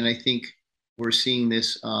 And I think we're seeing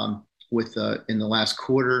this in the last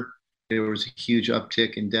quarter. There was a huge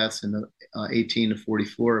uptick in deaths in the 18 to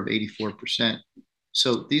 44 of 84%.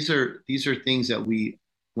 So these are things that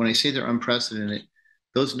when I say they're unprecedented,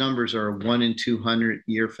 those numbers are a 1 in 200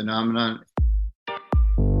 year phenomenon.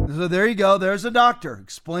 So there you go. There's a doctor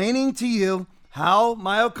explaining to you how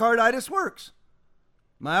myocarditis works.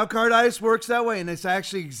 Myocarditis works that way, and it's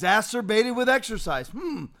actually exacerbated with exercise.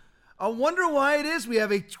 I wonder why it is we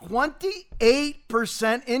have a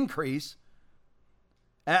 28% increase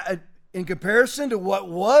in comparison to what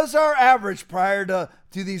was our average prior to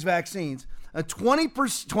these vaccines. A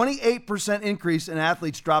 28% increase in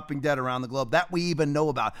athletes dropping dead around the globe that we even know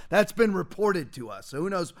about. That's been reported to us, so who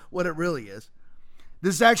knows what it really is.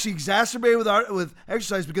 This is actually exacerbated with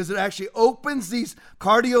exercise because it actually opens these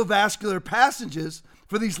cardiovascular passages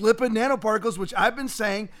for these lipid nanoparticles, which I've been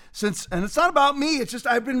saying since, and it's not about me, it's just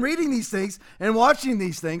I've been reading these things and watching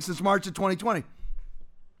these things since March of 2020.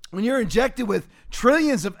 When you're injected with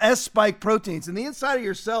trillions of S-spike proteins, and the inside of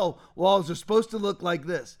your cell walls are supposed to look like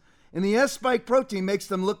this, and the S-spike protein makes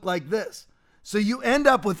them look like this. So you end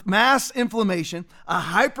up with mass inflammation, a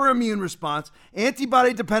hyperimmune response,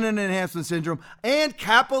 antibody-dependent enhancement syndrome, and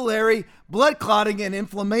capillary blood clotting and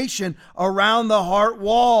inflammation around the heart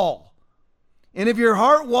wall. And if your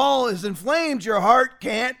heart wall is inflamed, your heart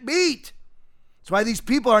can't beat. That's why these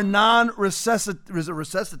people are non-resuscitatable. Is it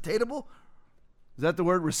resuscitatable? Is that the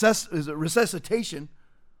word? Is it resuscitation?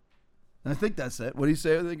 I think that's it. What do you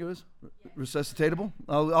say I think it was? Resuscitatable?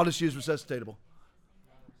 I'll just use resuscitatable.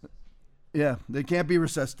 Yeah, they can't be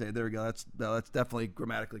resuscitated. There we go. That's definitely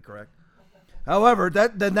grammatically correct. However,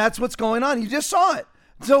 that's what's going on. You just saw it.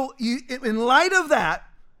 So in light of that,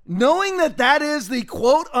 knowing that that is the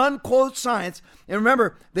quote unquote science, and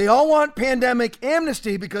remember, they all want pandemic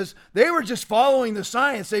amnesty because they were just following the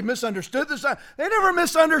science. They misunderstood the science. They never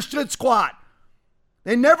misunderstood squat.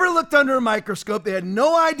 They never looked under a microscope. They had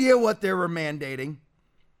no idea what they were mandating.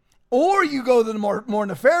 Or you go the more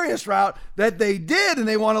nefarious route that they did, and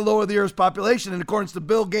they want to lower the Earth's population. And according to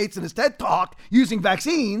Bill Gates and his TED Talk, using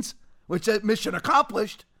vaccines, which that mission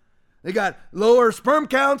accomplished, they got lower sperm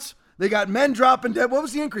counts. They got men dropping dead. What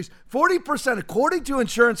was the increase? 40%, according to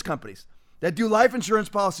insurance companies that do life insurance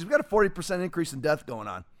policies. We got a 40% increase in death going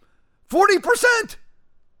on. 40%!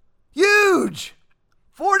 Huge!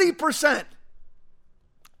 40%.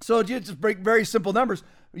 So you just break very simple numbers.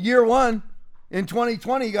 Year one, in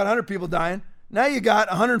 2020, you got 100 people dying. Now you got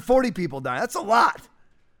 140 people dying. That's a lot.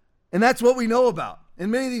 And that's what we know about. And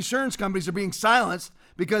many of the insurance companies are being silenced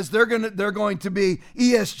because they're going to be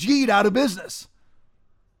ESG'd out of business.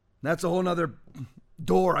 That's a whole nother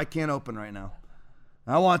door I can't open right now.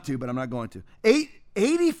 I want to, but I'm not going to.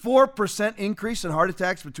 84% increase in heart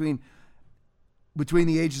attacks between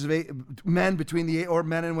the ages of men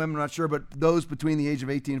and women, I'm not sure, but those between the age of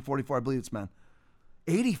 18 and 44, I believe it's men.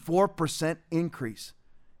 84% increase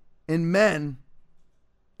in men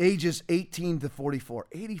ages 18 to 44.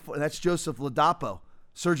 84. That's Joseph Ladapo,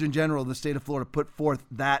 Surgeon General of the state of Florida, put forth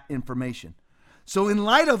that information. So in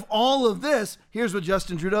light of all of this, here's what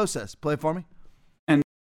Justin Trudeau says. Play it for me. And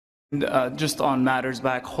just on matters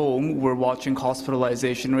back home, we're watching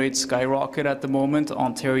hospitalization rates skyrocket at the moment.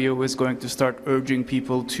 Ontario is going to start urging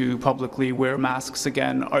people to publicly wear masks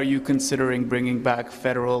again. Are you considering bringing back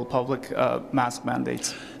federal public mask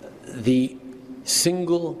mandates? The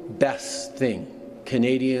single best thing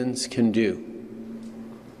Canadians can do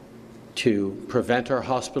to prevent our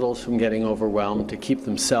hospitals from getting overwhelmed, to keep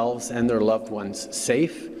themselves and their loved ones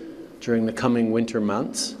safe during the coming winter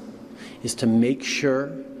months, is to make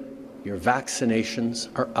sure your vaccinations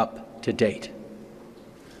are up to date.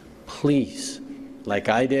 Please, like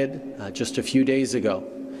I did just a few days ago,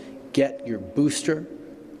 get your booster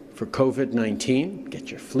for COVID-19,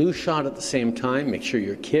 get your flu shot at the same time, make sure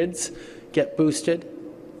your kids get boosted.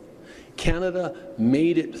 Canada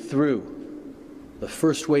made it through the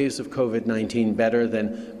first waves of COVID-19 better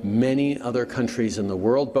than many other countries in the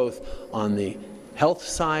world, both on the health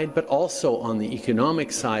side but also on the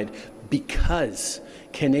economic side, because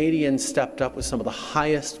Canadians stepped up with some of the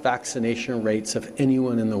highest vaccination rates of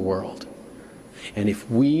anyone in the world. And if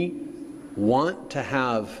we want to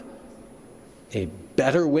have a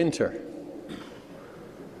better winter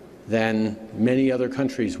than many other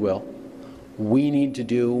countries will, we need to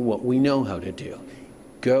do what we know how to do.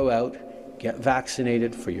 Go out, get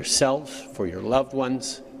vaccinated for yourselves, for your loved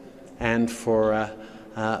ones, and for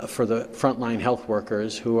the frontline health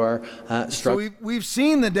workers who are struggling. So we've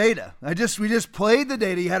seen the data. We just played the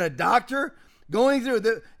data. You had a doctor going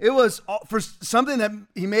through it was for something that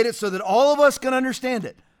he made it so that all of us can understand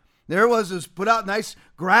it. There was put out nice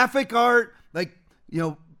graphic art, like,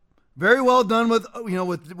 very well done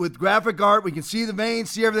with graphic art. We can see the veins,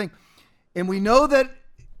 see everything, and we know that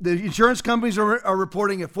the insurance companies are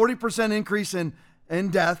reporting a 40% increase in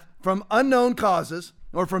death from unknown causes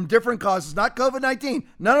or from different causes, not COVID-19.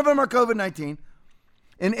 None of them are COVID-19.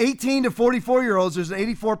 In 18 to 44-year-olds, there's an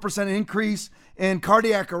 84% increase in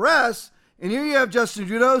cardiac arrests. And here you have Justin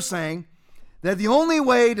Trudeau saying that the only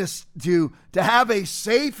way to have a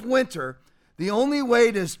safe winter, the only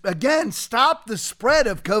way to, again, stop the spread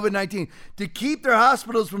of COVID-19, to keep their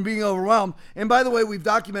hospitals from being overwhelmed. And by the way, we've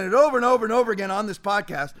documented over and over and over again on this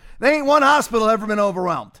podcast, there ain't one hospital ever been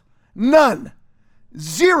overwhelmed. None.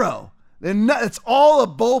 Zero. It's all a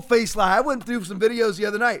bold-faced lie. I went through some videos the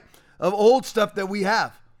other night of old stuff that we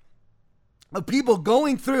have, of people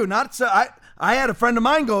going through. I had a friend of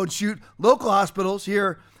mine go and shoot local hospitals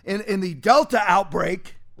here in the Delta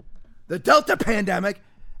outbreak, the Delta pandemic.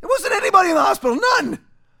 It wasn't anybody in the hospital, none.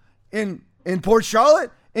 In Port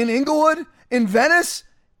Charlotte, in Inglewood, in Venice,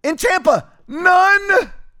 in Tampa,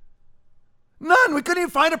 none. None. We couldn't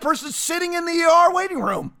even find a person sitting in the ER waiting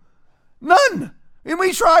room. None. And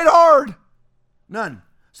we tried hard. None.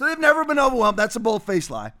 So they've never been overwhelmed. That's a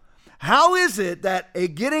bold-faced lie. How is it that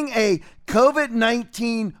getting a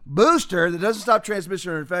COVID-19 booster that doesn't stop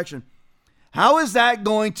transmission or infection, how is that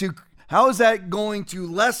going to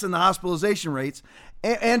lessen the hospitalization rates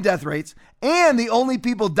and death rates, and the only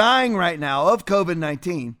people dying right now of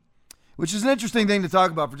COVID-19, which is an interesting thing to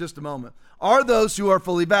talk about for just a moment, are those who are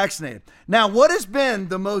fully vaccinated? Now, what has been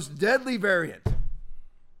the most deadly variant?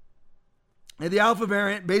 And the alpha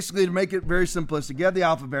variant, basically, to make it very simplistic, you have the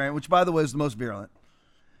alpha variant, which, by the way, is the most virulent.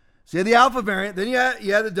 So you had the Alpha variant, then you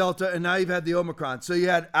had the Delta, and now you've had the Omicron. So you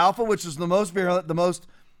had Alpha, which is the most virulent, the most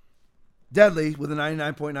deadly, with a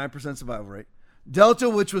 99.9% survival rate. Delta,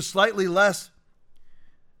 which was slightly less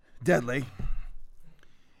deadly.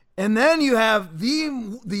 And then you have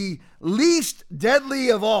the least deadly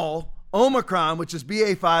of all, Omicron, which is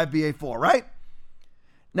BA5, BA4, right?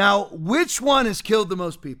 Now, which one has killed the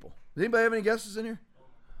most people? Does anybody have any guesses in here?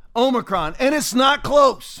 Omicron, and it's not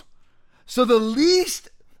close. So the least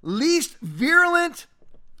virulent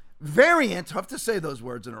variant, I have to say those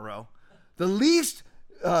words in a row, the least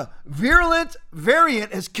virulent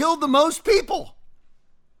variant has killed the most people.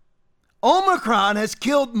 Omicron has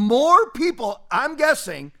killed more people, I'm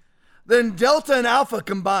guessing, than Delta and Alpha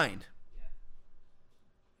combined.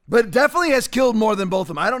 But definitely has killed more than both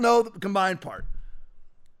of them. I don't know the combined part.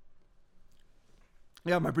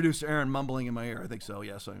 Yeah, my producer Aaron mumbling in my ear. I think so.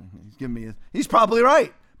 Yes, he's giving me. He's probably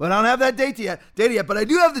right, but I don't have that data yet. But I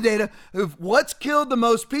do have the data of what's killed the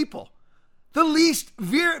most people. The least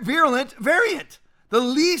virulent variant, the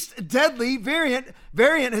least deadly variant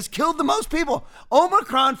has killed the most people.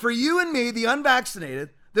 Omicron, for you and me, the unvaccinated,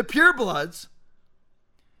 the purebloods,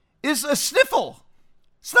 is a sniffle.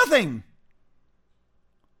 It's nothing.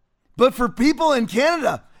 But for people in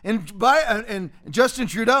Canada and Justin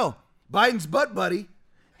Trudeau, Biden's butt buddy,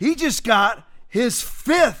 he just got his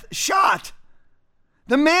 5th shot.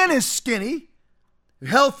 The man is skinny,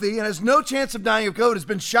 healthy, and has no chance of dying of COVID, has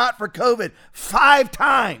been shot for COVID 5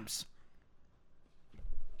 times.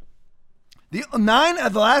 The 9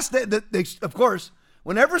 of the last day, of course,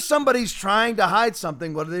 whenever somebody's trying to hide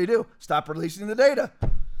something, what do? Stop releasing the data.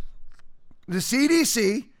 The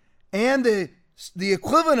CDC and the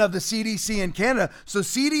equivalent of the CDC in Canada, so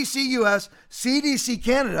CDC US, CDC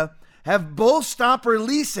Canada, have both stopped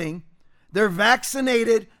releasing their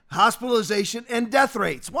vaccinated hospitalization and death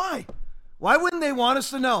rates. Why? Why wouldn't they want us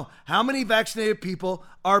to know how many vaccinated people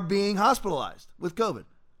are being hospitalized with COVID?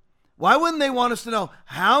 Why wouldn't they want us to know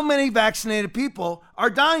how many vaccinated people are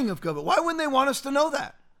dying of COVID? Why wouldn't they want us to know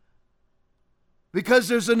that? Because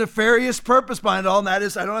there's a nefarious purpose behind it all, and that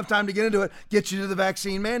is, I don't have time to get into it, get you to the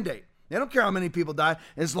vaccine mandate. They don't care how many people die,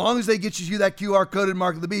 as long as they get you that QR-coded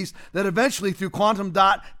mark of the beast that eventually, through quantum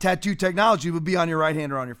dot tattoo technology, will be on your right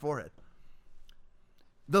hand or on your forehead.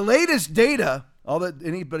 The latest data,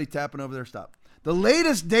 anybody tapping over there, stop. The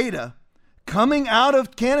latest data coming out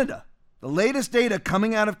of Canada,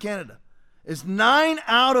 is 9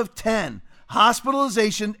 out of 10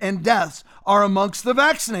 hospitalization and deaths are amongst the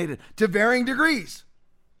vaccinated to varying degrees.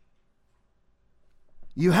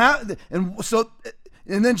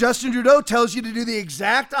 And then Justin Trudeau tells you to do the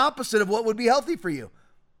exact opposite of what would be healthy for you.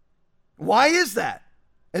 Why is that?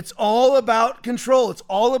 It's all about control. It's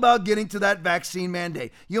all about getting to that vaccine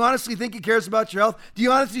mandate. You honestly think he cares about your health? Do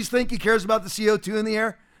you honestly think he cares about the CO2 in the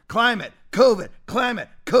air? Climate, COVID, climate,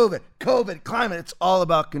 COVID, COVID, climate. It's all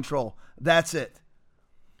about control. That's it.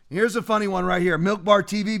 Here's a funny one right here. Milk Bar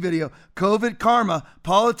TV video. COVID karma.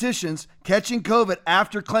 Politicians catching COVID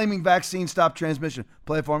after claiming vaccine stopped transmission.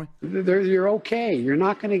 Play it for me. You're okay. You're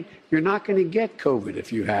not going to get COVID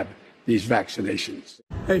if you have these vaccinations.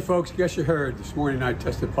 Hey, folks, guess you heard. This morning I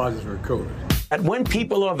tested positive for COVID. And when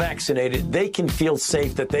people are vaccinated, they can feel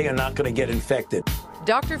safe that they are not going to get infected.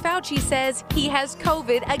 Dr. Fauci says he has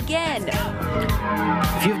COVID again.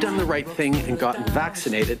 If you've done the right thing and gotten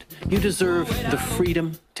vaccinated, you deserve the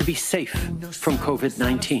freedom to be safe from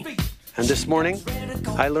COVID-19. And this morning,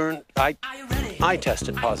 I learned I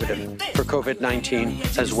tested positive for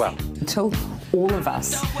COVID-19 as well. Until all of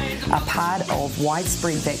us are part of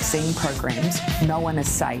widespread vaccine programs, no one is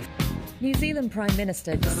safe. New Zealand Prime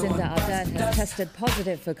Minister Jacinda Ardern has tested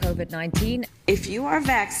positive for COVID-19. If you are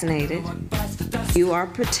vaccinated, you are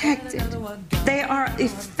protected. They are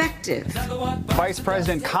effective. Vice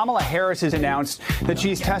President Kamala Harris has announced that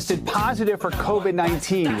she's tested positive for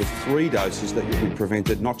COVID-19. With 3 doses that you'll be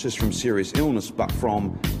prevented not just from serious illness, but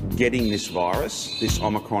from getting this virus, this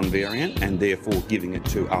Omicron variant, and therefore giving it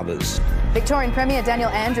to others. Victorian Premier Daniel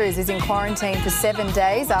Andrews is in quarantine for 7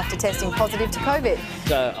 days after testing positive to COVID.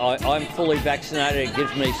 So I'm fully vaccinated. It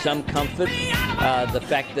gives me some comfort. The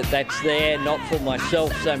fact that that's there, not for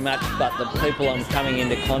myself so much, but the people I'm coming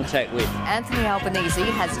into contact with. Anthony Albanese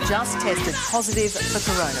has just tested positive for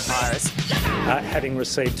coronavirus. Having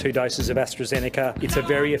received 2 doses of AstraZeneca, it's a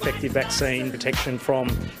very effective vaccine, protection from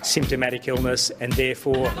symptomatic illness and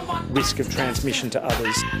therefore risk of transmission to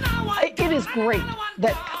others. It is great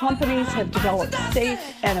that companies have developed safe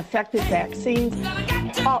and effective vaccines,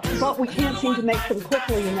 but we can't seem to make them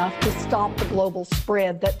quickly enough to stop the global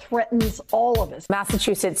spread that threatens all of us.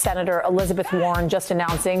 Massachusetts Senator Elizabeth Warren just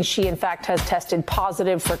announcing she, in fact, has tested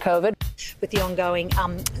positive for COVID. With the ongoing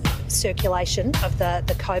circulation of the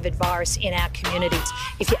COVID virus in our communities.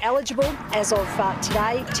 If you're eligible as of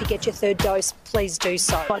today to get your third dose, please do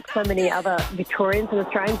so. Like so many other Victorians and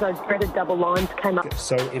Australians, those dreaded double lines came up.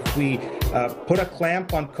 So if we put a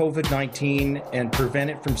clamp on COVID-19 and prevent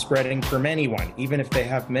it from spreading from anyone, even if they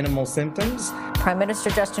have minimal symptoms. Prime Minister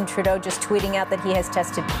Justin Trudeau just tweeting out that he has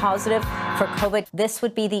tested positive for COVID. This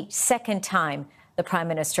would be the second time the Prime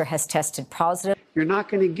Minister has tested positive. You're not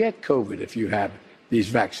going to get COVID if you have these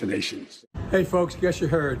vaccinations. Hey, folks, guess you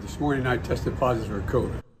heard this morning I tested positive for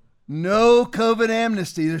COVID. No COVID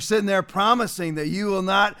amnesty. They're sitting there promising that you will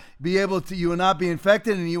not be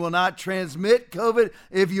infected and you will not transmit COVID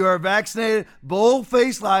if you are vaccinated.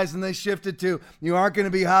 Bold-faced lies, and they shifted to you aren't going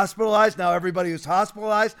to be hospitalized. Now everybody who's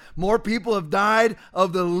hospitalized, more people have died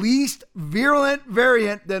of the least virulent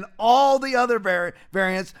variant than all the other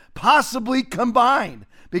variants possibly combined,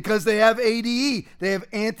 because they have ADE, they have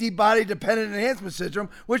antibody-dependent enhancement syndrome,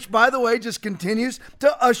 which, by the way, just continues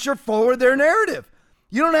to usher forward their narrative.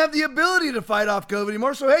 You don't have the ability to fight off COVID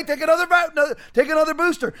anymore, so hey, take another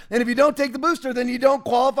booster. And if you don't take the booster, then you don't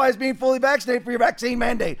qualify as being fully vaccinated for your vaccine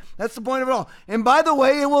mandate. That's the point of it all. And by the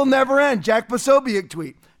way, it will never end. Jack Posobiec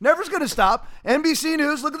tweet. Never's going to stop. NBC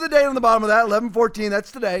News, look at the date on the bottom of that, 11/14.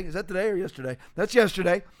 That's today. Is that today or yesterday? That's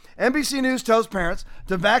yesterday. NBC News tells parents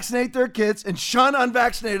to vaccinate their kids and shun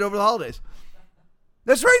unvaccinated over the holidays.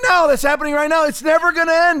 That's right now. That's happening right now. It's never going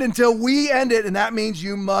to end until we end it, and that means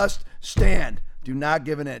you must stand. Do not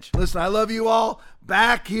give an inch. Listen, I love you all.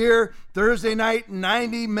 Back here Thursday night,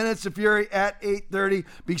 90 minutes of fury at 8:30.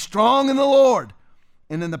 Be strong in the Lord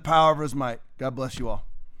and in the power of his might. God bless you all.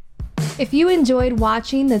 If you enjoyed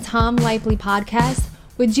watching the Tom Lively podcast,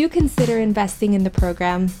 would you consider investing in the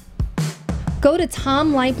program? Go to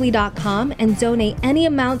tomlively.com and donate any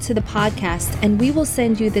amount to the podcast, and we will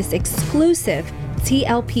send you this exclusive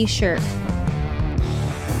TLP shirt.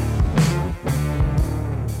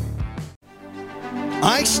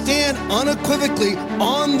 I stand unequivocally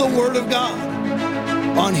on the Word of God.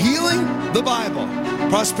 On healing, the Bible.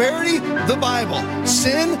 Prosperity, the Bible.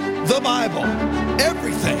 Sin, the Bible.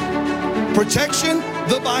 Everything. Protection,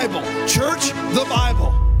 the Bible. Church, the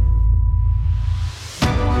Bible.